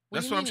don't.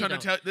 That's what I'm trying to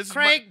tell you.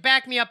 Craig,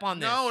 back me up on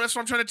this. No, that's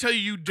what I'm trying to tell you.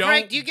 You don't.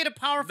 Craig, do you get a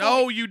powerful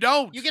No, you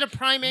don't. You get a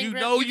prime engram?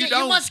 No, you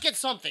don't. You must get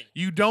something.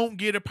 You don't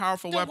get a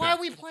powerful weapon. Why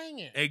are we playing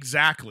it?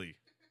 Exactly.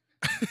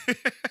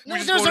 We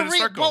just there's go a in a reason.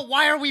 circle. But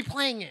why are we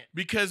playing it?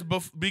 Because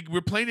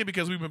we're playing it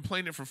because we've been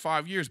playing it for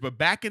 5 years. But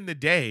back in the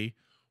day,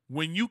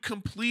 when you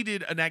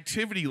completed an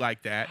activity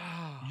like that,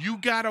 you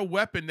got a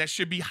weapon that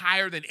should be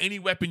higher than any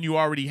weapon you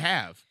already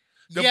have.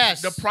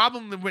 Yes. The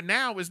problem with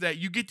now is that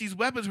you get these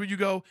weapons where you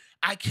go,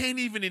 I can't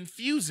even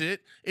infuse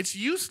it. It's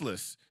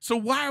useless. So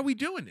why are we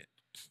doing it?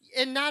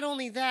 And not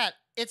only that,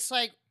 it's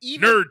like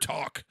even Nerd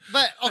talk.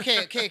 But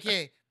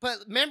okay. But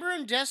remember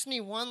in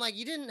Destiny 1, like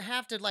you didn't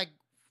have to like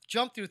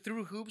jump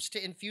through hoops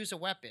to infuse a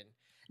weapon.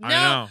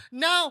 Now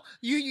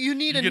you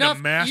need You get a enough.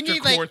 master You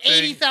need core like thing.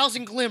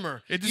 80,000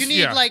 glimmer. It just- You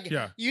need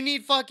yeah. you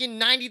need fucking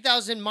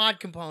 90,000 mod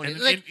components.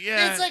 And- Like and-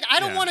 yeah, it's like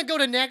I don't yeah. want to go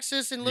to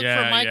Nexus and look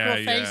Yeah, for yeah,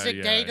 microphasic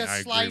yeah, data I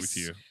agree with slice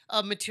you.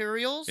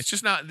 materials. It's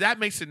just not. That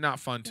makes it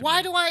not fun to me.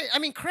 Why do I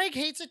mean, Craig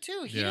hates it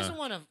too. He Yeah. doesn't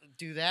want to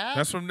do that.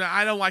 That's from.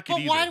 I don't like it but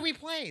either. why do we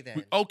play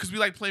then? Because we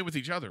like playing with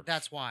each other.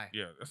 That's why.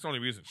 Yeah, that's the only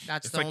reason.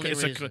 That's it's the like, only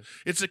it's reason.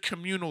 it's a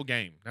communal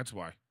game. That's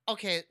why.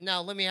 Okay,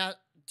 now let me ask.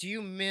 Do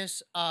you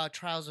miss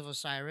Trials of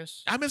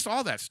Osiris? I miss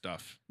all that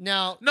stuff.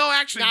 Now, No,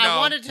 actually, now no. I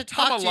wanted to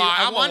talk I'm to you.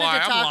 I I wanted to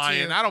I'm talk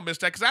lying. to you. I don't miss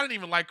that because I didn't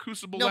even like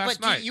Crucible No,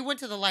 last but night. you went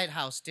to the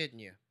lighthouse, didn't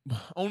you?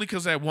 Only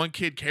because that one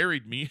kid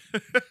carried me.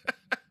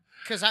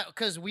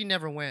 Because we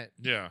never went.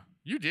 Yeah,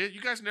 you did.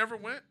 You guys never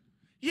went.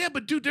 Yeah,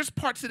 but dude, there's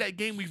parts of that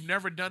game we've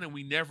never done and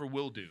we never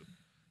will do.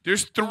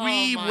 There's 3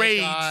 Oh my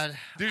raids. God.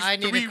 There's I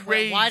need 3 to quit.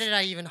 raids. Why did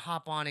I even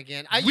hop on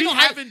again? We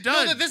haven't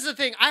done. No, this is the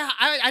thing.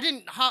 I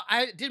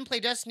didn't play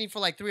Destiny for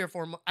like 3 or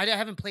 4 months. I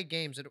haven't played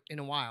games in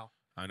a while,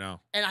 I know.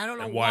 and I don't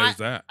know And why is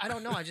that? I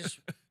don't know. I just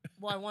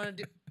I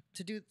wanted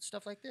to do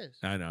stuff like this.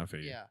 I know. I feel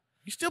you. Yeah,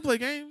 You still play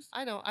games?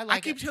 I know. I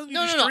like. keep it. telling you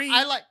no, to no, stream. no.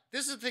 I like.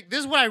 This is the thing.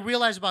 This is what I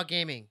realized about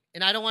gaming,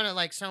 and I don't want to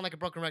like sound like a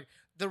broken record.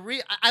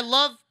 I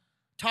love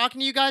talking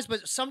to you guys,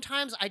 but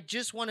sometimes I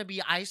just want to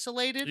be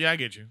isolated. Yeah, I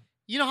get you.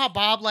 You know how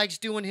Bob likes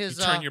doing his.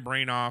 You turn your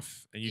brain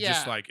off, and you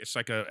just yeah. like it's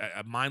like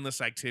a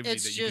mindless activity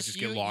It's that you can just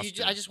get lost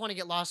in. I just want to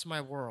get lost in my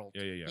world.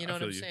 Yeah. You know I what I'm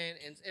feel you. saying?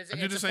 It's I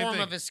do the a same form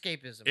thing. of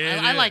escapism. It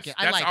I like is. it.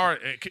 I That's like our.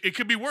 it. It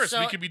could be worse. So-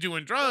 we could be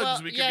doing drugs.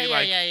 Well, we could yeah, be yeah,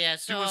 like yeah. doing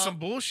So some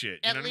bullshit.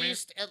 You know what I mean?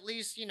 at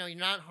least you know you're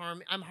not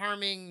harming. I'm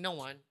harming no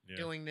one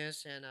doing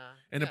this, and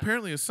And yeah.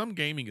 apparently, some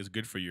gaming is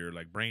good for your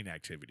like brain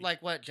activity.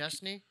 Like what,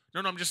 Destiny?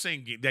 No, I'm just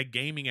saying that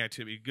gaming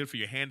activity good for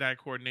your hand-eye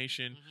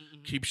coordination,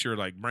 Mhm. keeps your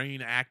like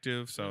brain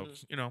active. So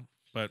you know.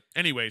 But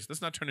anyways,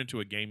 let's not turn into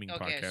a gaming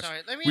Okay, podcast.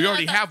 sorry. We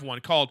already have one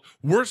called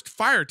Worst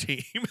Fire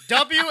Team.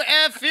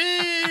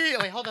 WFE.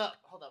 Wait, hold up.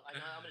 I'm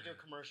gonna do a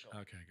commercial.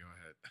 Okay, go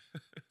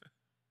ahead.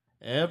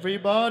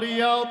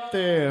 Everybody out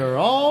there,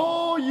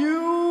 all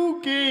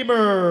you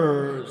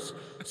gamers,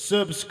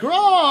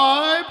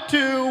 subscribe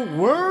to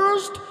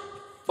Worst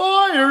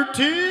Fire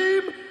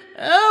Team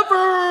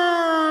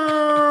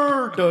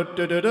Ever!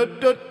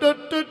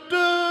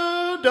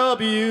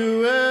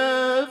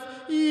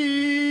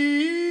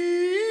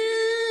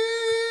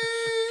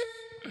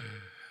 WFE.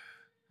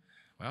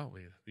 Well,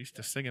 at least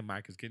the singing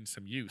mic is getting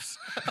some use.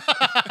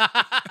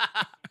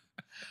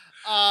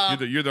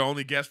 You're the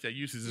only guest that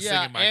uses the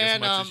singing mic as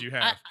much as you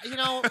have.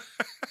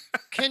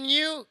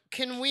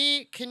 Can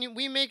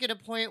we make it a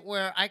point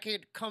where I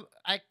could come?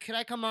 Could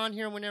I come on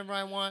here whenever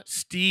I want?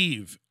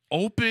 Steve,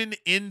 open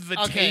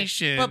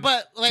invitation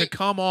but like, to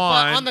come But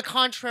on. on the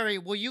contrary,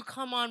 will you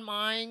come on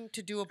mine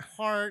to do a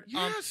part?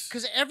 Yes.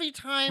 Because every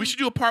time We should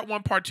do a part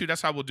 1, part 2.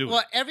 That's how we'll do well,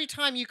 it. every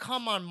time you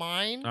come on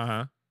mine,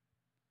 Uh-huh.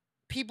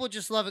 people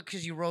just love it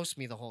because you roast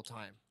me the whole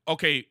time.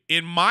 Okay,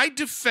 in my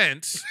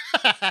defense,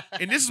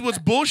 and this is what's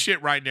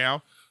bullshit right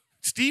now,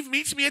 Steve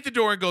meets me at the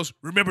door and goes,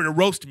 remember to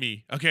roast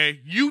me, okay?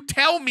 You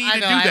tell me to do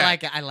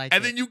that. I like it.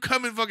 And then you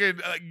come and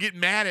fucking get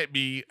mad at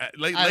me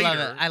later.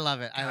 I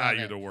love it.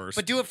 You're the worst.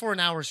 But do it for an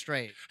hour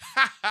straight.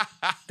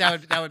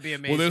 That would be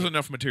amazing. Well, there's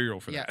enough material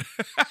for Yeah.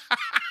 that.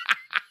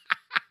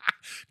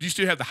 Do you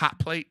still have the hot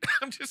plate?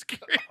 I'm just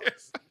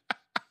curious.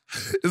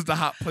 Is the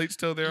hot plate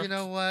still there? You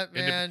know what,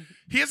 man?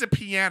 He has a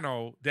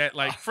piano that,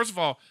 like, first of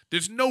all,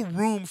 there's no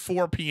room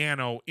for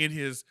piano in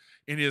his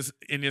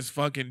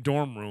fucking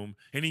dorm room,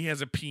 and he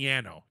has a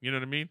piano. You know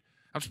what I mean?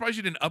 I'm surprised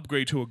you didn't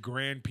upgrade to a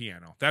grand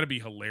piano. That'd be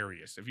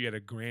hilarious if you had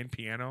a grand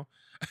piano.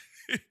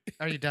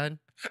 Are you done?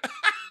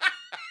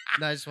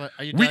 Nice one.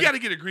 Are you done? We got to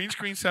get a green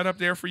screen set up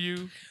there for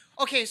you.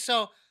 Okay,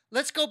 so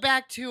let's go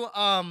back to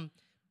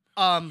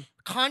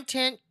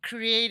content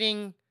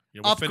creating.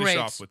 Yeah, we'll upgrades. finish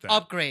off with that.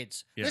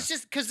 Upgrades. Yeah. Let's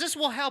just because this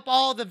will help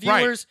all the Right.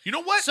 viewers. You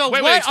know what? So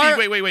wait, what Steve, are-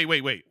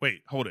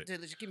 wait. Hold it. Dude,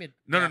 just give me a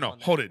No, grab on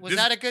that. hold it. Was This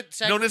that is- a good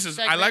No, this is.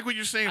 I segment? like what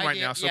you're saying right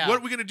Idea? now. So Yeah.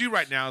 what we're gonna do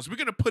right now is we're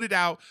gonna put it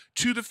out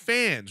to the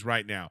fans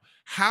right now.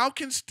 How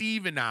can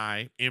Steve and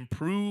I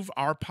improve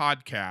our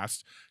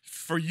podcast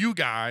for you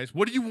guys?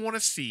 What do you want to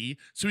see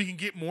so we can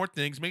get more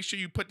things? Make sure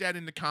you put that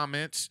in the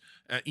comments.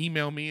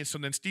 Email me, and so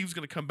then Steve's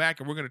gonna come back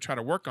and we're gonna try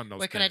to work on those.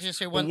 Wait, things. can I just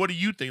say But one? what do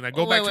you think? Like,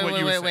 go Oh, back wait, to what wait,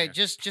 you were wait, saying. wait.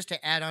 Just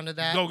to add on to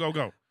that. Go.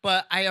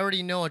 But I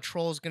already know a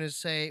troll's gonna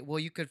say, "Well,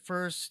 you could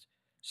first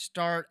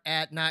start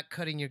at not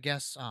cutting your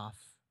guests off."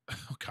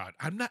 Oh God,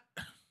 I'm not.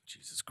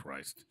 Jesus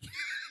Christ.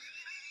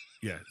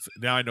 Yeah,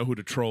 now I know who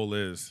the troll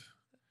is.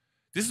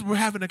 We're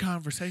having a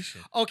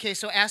conversation. Okay,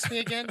 so ask me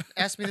again.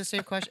 Ask me the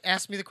same question.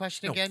 Ask me the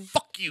question No, again.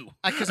 fuck you.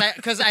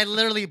 Because I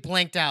literally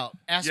blanked out.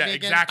 Ask me again.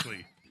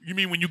 Exactly. You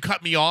mean when you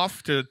cut me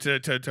off to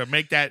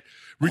make that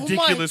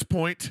ridiculous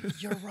point?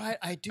 You're right.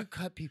 I do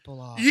cut people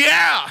off.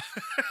 Yeah.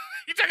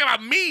 You talking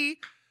about me?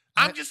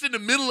 I'm just in the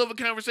middle of a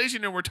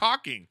conversation and we're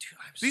talking.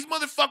 Dude, These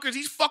motherfuckers,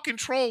 these fucking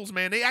trolls,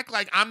 man. They act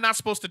like I'm not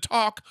supposed to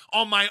talk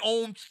on my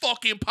own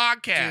fucking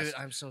podcast. Dude,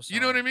 I'm so sorry.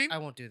 You know what I mean? I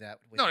won't do that.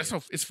 No,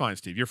 you. it's fine,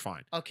 Steve. You're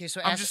fine. Okay, so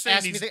I'm just saying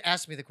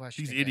ask me the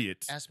question. These again.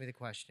 idiots. Ask me the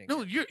question.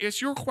 No, Again.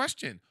 it's your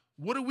question.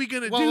 What are we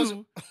gonna What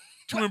do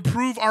to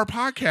improve our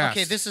podcast?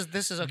 Okay, this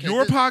is okay.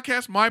 Your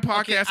podcast, my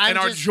podcast, Okay, and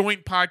our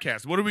joint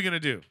podcast. What are we gonna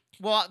do?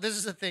 Well, this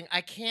is the thing.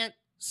 I can't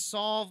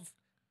solve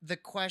the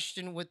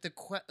question with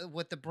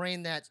the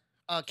brain that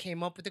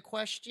came up with the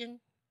question,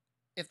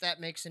 if that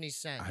makes any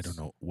sense. I don't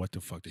know what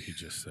the fuck did he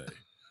just say.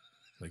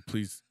 Like,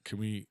 please, can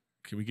we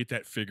get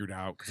that figured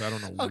out? Because I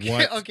don't know what.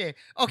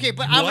 Okay.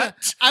 But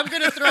What? I'm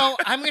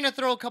gonna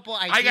throw a couple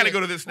ideas. I gotta go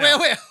to this now.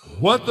 Wait.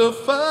 What the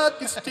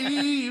fuck is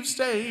Steve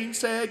saying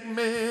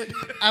segment?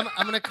 I'm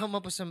gonna come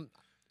up with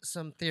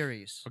some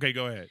theories. Okay,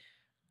 go ahead.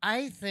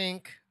 I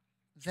think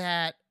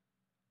that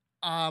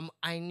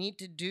I need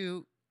to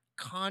do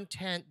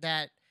content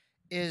that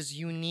is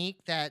unique,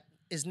 that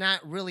is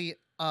not really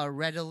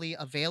readily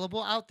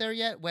available out there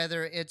yet.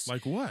 Whether it's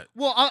Like what?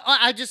 well,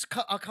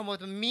 I'll come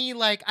up with me,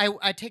 like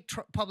I take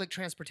public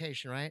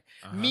transportation, right?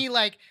 Me,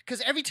 like,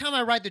 because every time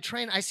I ride the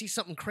train, I see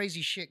something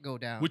crazy shit go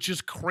down. Which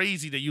is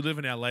crazy that you live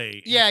in LA.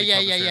 And Yeah, you take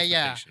public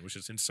yeah. transportation, which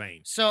is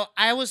insane. So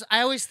I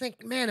always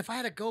think, man, if I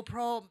had a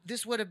GoPro,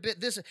 this would have been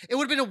it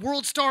would have been a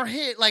world star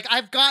hit. Like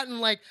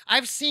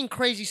I've seen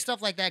crazy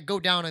stuff like that go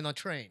down on a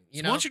train.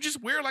 You know, Why don't you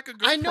just wear like a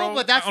GoPro? I know,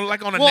 but that's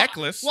like on a well,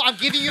 necklace. Well, I'm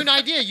giving you an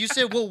idea. You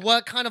said, well,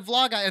 what kind of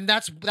vlog? And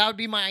that would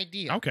be my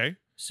idea. Okay.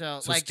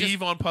 So So like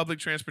Steve on public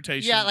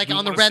transportation. Yeah, like we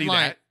on the wanna red see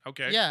line. that.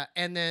 Okay. Yeah,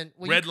 and then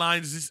Red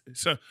lines.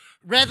 So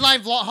red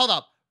line vlog. Hold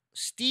up,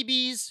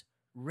 Stevie's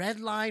red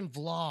line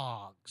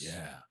vlogs.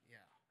 yeah.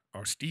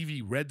 Or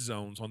Stevie red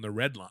zones on the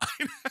red line.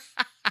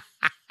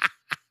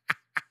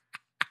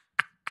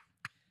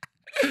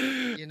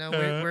 You know,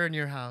 we're in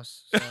your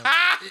house.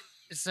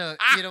 So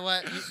you know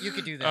what? You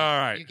could do that. All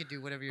right. You could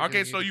do whatever you're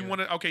Okay, doing. so you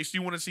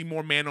want to see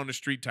more man on the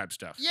street type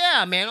stuff.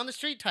 Yeah, man on the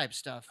street type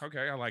stuff.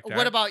 Okay, I like that.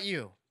 What about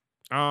you?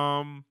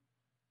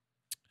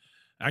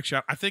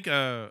 Actually, I think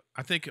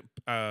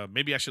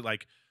maybe I should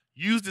like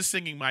use the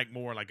singing mic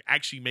more, like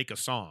actually make a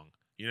song.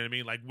 You know what I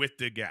mean? Like with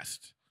the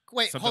guest.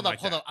 Wait, Something hold up, like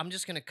hold that. up. I'm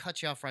just gonna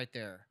cut you off right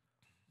there.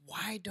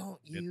 Why don't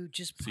you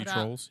just See put out?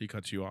 trolls? He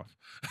cuts you off.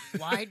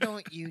 Why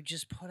don't you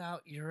just put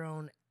out your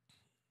own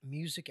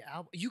music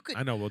album? You could.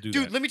 I know we'll do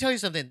Dude, that. let me tell you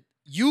something.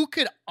 You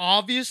could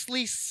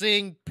obviously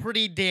sing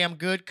pretty damn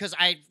good because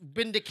I've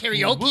been to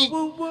karaoke.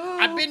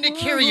 I've been to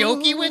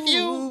karaoke with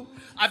you.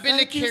 I've been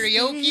to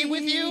karaoke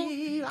with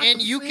you,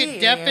 and you could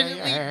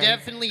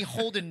definitely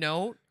hold a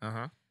note.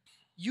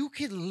 You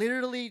could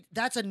literally.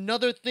 That's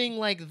another thing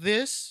like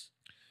this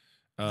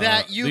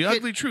that you the could.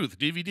 Ugly Truth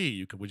DVD.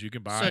 You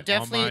can buy. So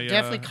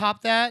definitely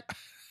cop that.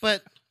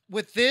 But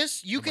with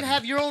this, you could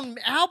have your own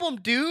album,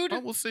 dude.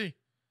 Oh, we'll see.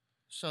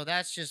 So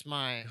that's just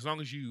my. As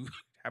long as you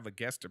have a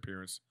guest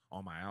appearance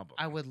on my album.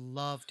 I would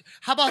love to.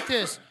 How about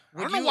this?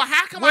 I don't know why.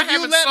 How come I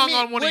haven't sung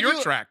on one of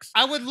your tracks?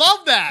 I would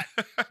love that.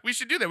 We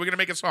should do that. We're gonna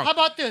make a song. How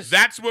about this?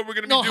 That's what we're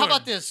gonna be doing. How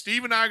about this?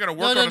 Steve and I are gonna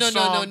work on a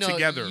song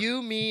together.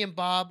 You, me, and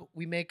Bob,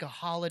 we make a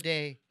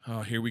holiday.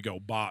 Oh, here we go,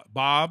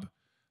 Bob.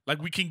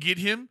 Like we can get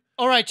him.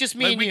 All right, just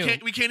me and you.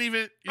 We can't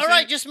even. All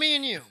right, just me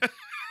and you.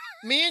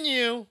 Me and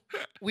you.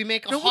 We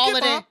make a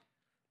holiday.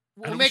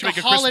 We'll make a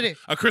holiday.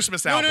 A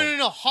Christmas album.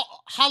 No.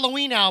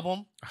 Halloween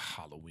album. A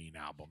Halloween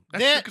album.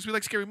 That's because we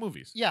like scary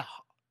movies. Yeah,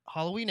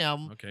 Halloween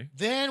album. Okay.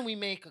 Then we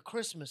make a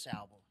Christmas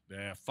album.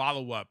 Yeah,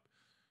 follow up.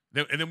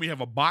 And then we have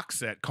a box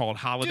set called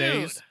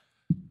Holidays.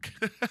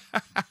 Dude.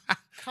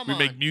 Come we on.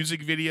 make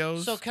music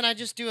videos. So can I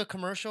just do a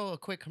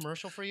quick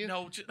commercial for you?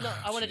 No,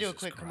 I want to do a Jesus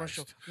quick Christ.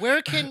 commercial.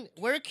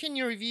 Where can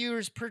your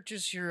viewers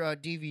purchase your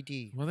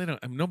DVD? Well, they don't.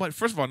 Nobody.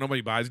 First of all,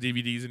 nobody buys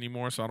DVDs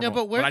anymore, so I don't No, know.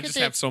 but where I could just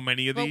they- have so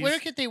many of But these. where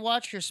could they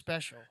watch your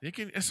special? You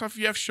can. So if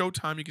you have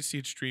Showtime, you can see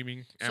it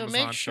streaming. So Amazon,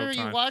 make sure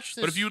Showtime. you watch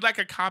this. But if you'd like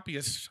a copy,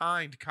 a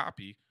signed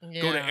copy,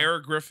 go to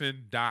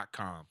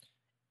ericgriffin.com.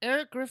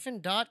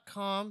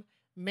 ericgriffin.com.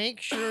 Make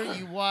sure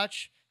you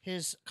watch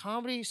his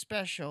comedy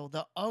special,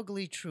 The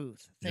Ugly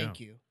Truth. Thank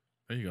you.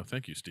 There you go.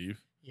 Thank you,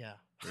 Steve. Yeah.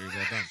 Very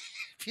well done.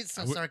 It's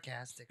so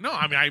sarcastic. No,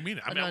 I mean, I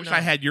wish no.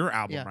 I had your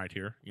album Yeah. right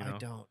here. You know, I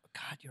don't.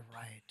 God, you're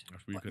right.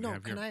 If we But could no,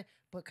 have can your- I?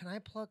 But can I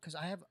plug? Because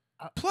I have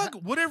plug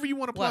whatever you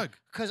want to plug.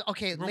 Because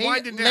okay, We're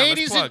winding down. Let's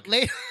ladies and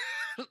plug.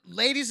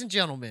 ladies and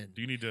gentlemen.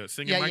 Do you need to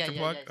sing Yeah, a mic yeah, to yeah,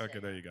 plug? yeah, Okay, yeah.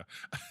 there you go.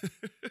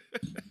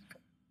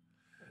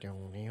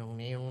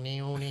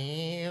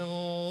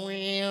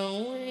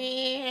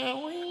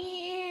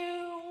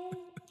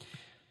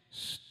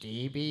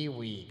 Stevie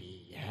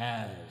Weeby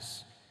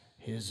has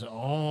his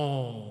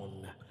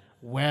own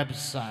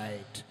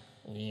website.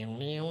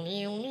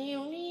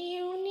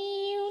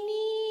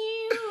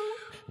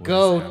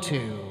 Go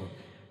to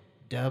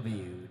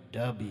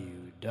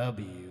www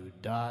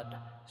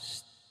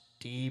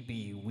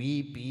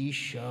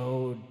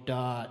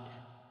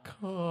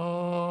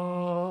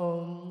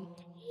www.stevieweebyshow.com.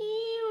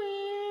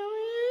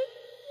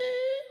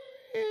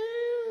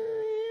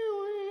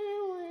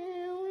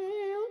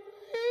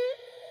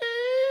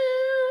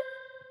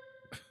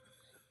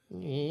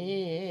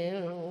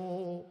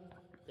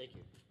 Thank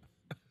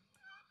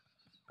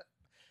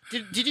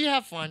you. Did you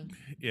have fun?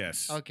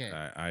 Yes. Okay.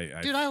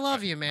 Dude, I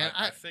love you, man.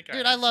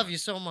 I love you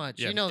so much.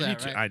 Yeah, you know that,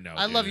 too. right? I know.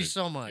 I love dude. you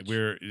so much.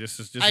 This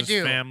is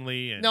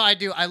family. And No, I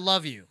do. I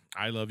love you.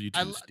 I love you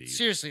too, Steve.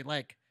 Seriously, dude,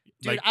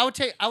 Like- I would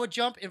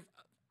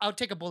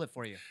take a bullet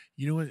for you.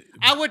 You know what?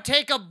 I would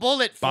take a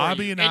bullet for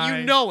Bobby you, and you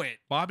I- know it,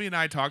 Bobby and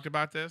I talked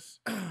about this,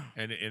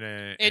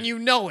 and you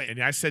know it.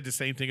 and I said the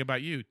same thing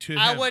about you to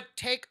I him. would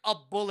take a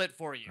bullet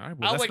for you. All right,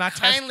 well, I let's would not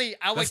test- kindly,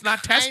 I would let's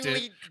not test it.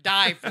 kindly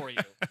die for you.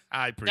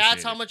 I appreciate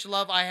That's how it. much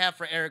love I have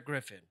for Eric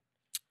Griffin.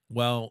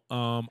 Well,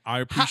 I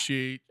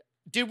appreciate.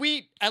 Did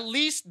we at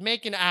least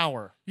make an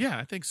hour? Yeah,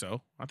 I think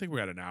so. I think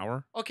we're at an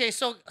hour. Okay,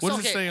 so What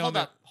does it say on hold the-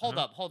 up,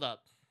 hold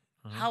up.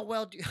 Uh-huh. How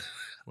well do?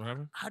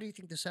 Whatever. How do you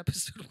think this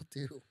episode will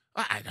do?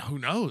 Who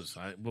knows?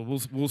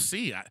 We'll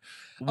see.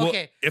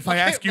 Okay, If I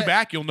okay, ask you but-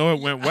 back, you'll know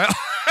it went well.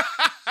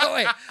 Oh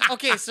wait.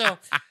 Okay, so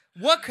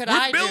what could We're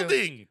I do?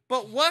 building.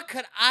 But what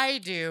could I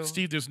do?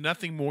 Steve, there's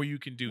nothing more you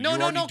can do. No, You're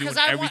no, already no, doing because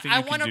I everything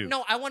want you can do. to.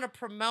 No, I want to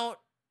promote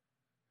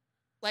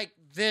like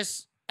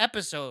this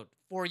episode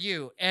for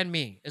you and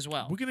me as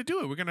well. We're gonna do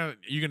it.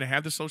 You're gonna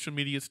have the social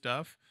media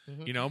stuff.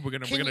 Mhm. You know, we're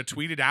Can gonna you-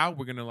 tweet it out.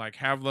 We're gonna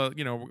have the.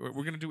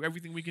 We're gonna do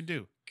everything we can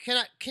do.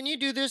 Can you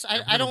do this? we're I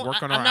gonna don't.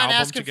 work on I'm our not album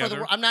asking for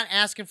together. I'm not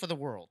asking for the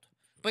world.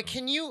 But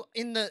can you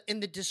in the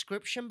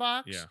description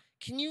box? Yeah.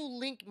 Can you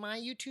link my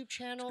YouTube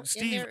channel in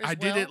Steve, there as I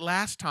did well? it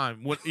last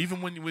time.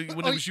 Even when it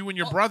Oh, was you and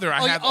your brother,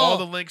 I oh, had oh. all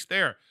the links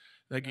there.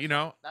 Like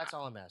That's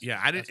all I'm asking. Yeah,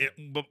 I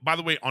didn't. But by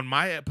the way, on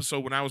my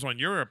episode, when I was on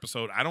your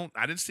episode, I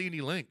didn't see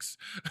any links.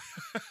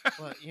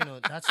 But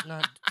that's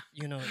not.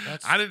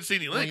 That's. I didn't see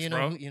any well, links, you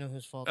know bro. you know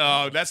whose fault.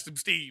 Oh, that that's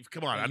Steve.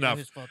 Come on, was. You know enough.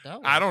 whose fault that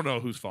was. I don't know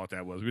whose fault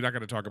that was. We're not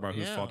going to talk about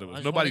whose Yeah, fault it I was.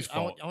 just Nobody's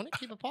wanna, fault. I want to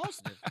keep it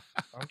positive.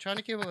 I'm trying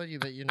to keep it with you,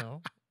 but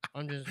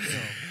I'm just.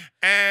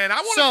 And I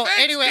want So, to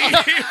thank anyway-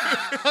 Steve.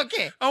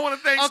 Okay. I want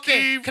to thank Okay.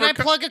 Steve. Can I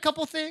plug a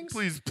couple things?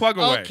 Please plug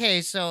away.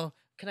 Okay, so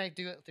can I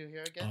do it through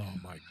here again? Oh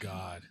my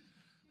God.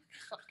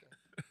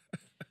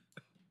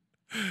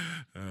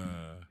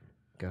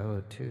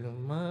 Go to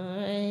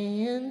my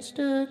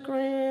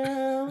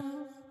Instagram,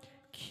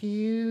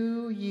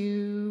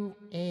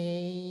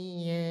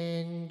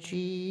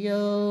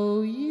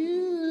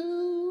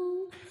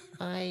 QUANGOU.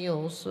 I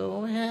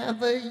also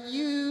have a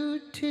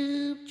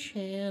YouTube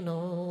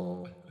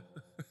channel.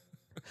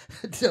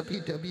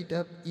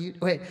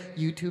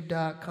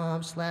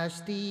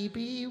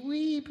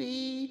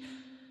 youtube.com/StevieWeeby.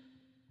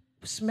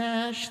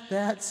 Smash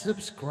that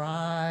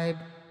subscribe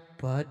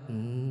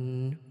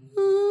button.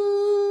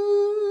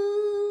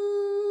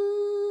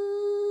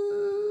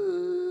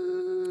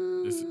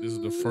 This is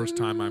the first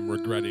time I'm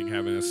regretting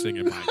having a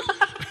singing mic.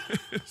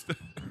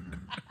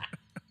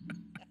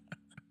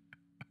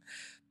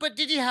 But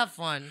did you have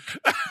fun?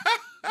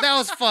 That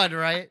was fun,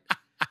 right?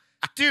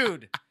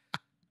 Dude,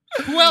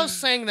 who else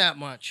sang that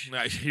much?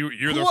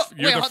 You're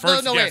the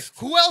first guest.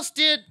 Who else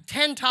did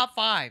 10 top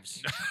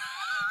fives?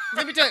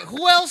 Let me tell you,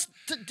 who else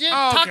did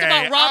talk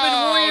about Robin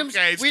Williams?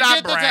 Okay, We stop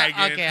did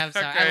bragging. Okay, I'm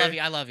sorry. Okay.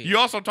 I love you. You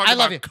also talked I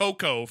love about you.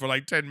 Coco for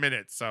like 10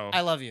 minutes. So I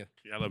love you.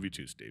 I love you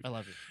too, Steve. I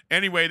love you.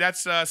 Anyway,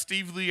 that's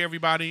Steve Lee,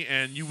 everybody,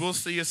 and you will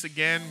see us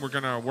again. We're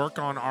gonna work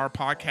on our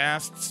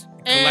podcasts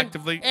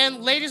collectively.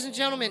 And ladies and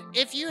gentlemen,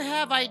 if you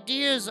have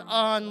ideas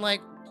on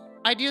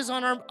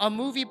a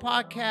movie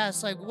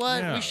podcast, like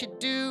what Yeah. we should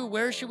do,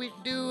 where should we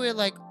do it,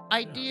 like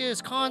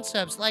ideas,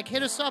 concepts, like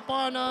hit us up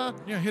on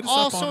hit us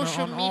all up on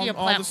social media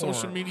all the social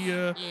platforms.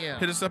 media. Yeah.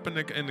 Hit us up in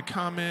the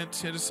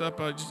comments. Hit us up.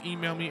 Just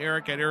email me,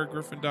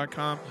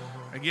 Eric@ericgriffin.com.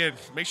 Again,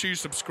 make sure you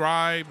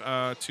subscribe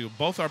to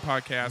both our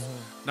podcasts,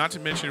 not to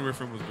mention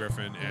Riffin with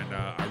Griffin. And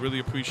I really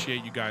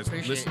appreciate you guys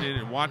listening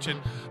and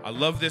watching. I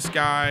love this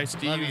guy,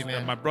 Steve. Love you,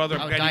 man. My brother.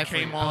 I'm I would glad die he for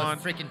you. came I would on.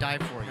 freaking die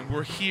for you. And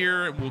we're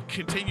here, and we'll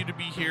continue to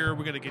be here.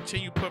 We're going to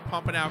continue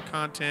pumping out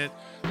content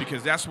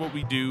because that's what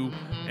we do.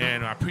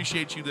 And I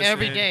appreciate you listening.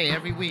 Every day,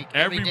 every week.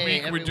 Every day,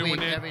 week every we're doing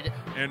week, it. every day.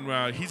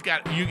 And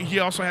he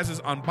also has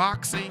his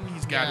unboxing.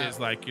 He's got his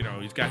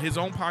he's got his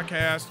own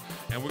podcast,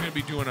 and we're gonna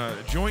be doing a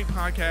joint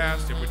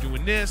podcast, and we're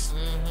doing this.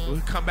 We'll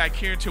come back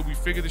here until we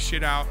figure the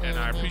shit out. And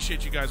I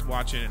appreciate you guys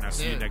watching, and I'll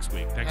see you next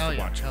week. Thanks for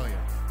watching. Hell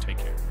yeah. Take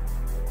care.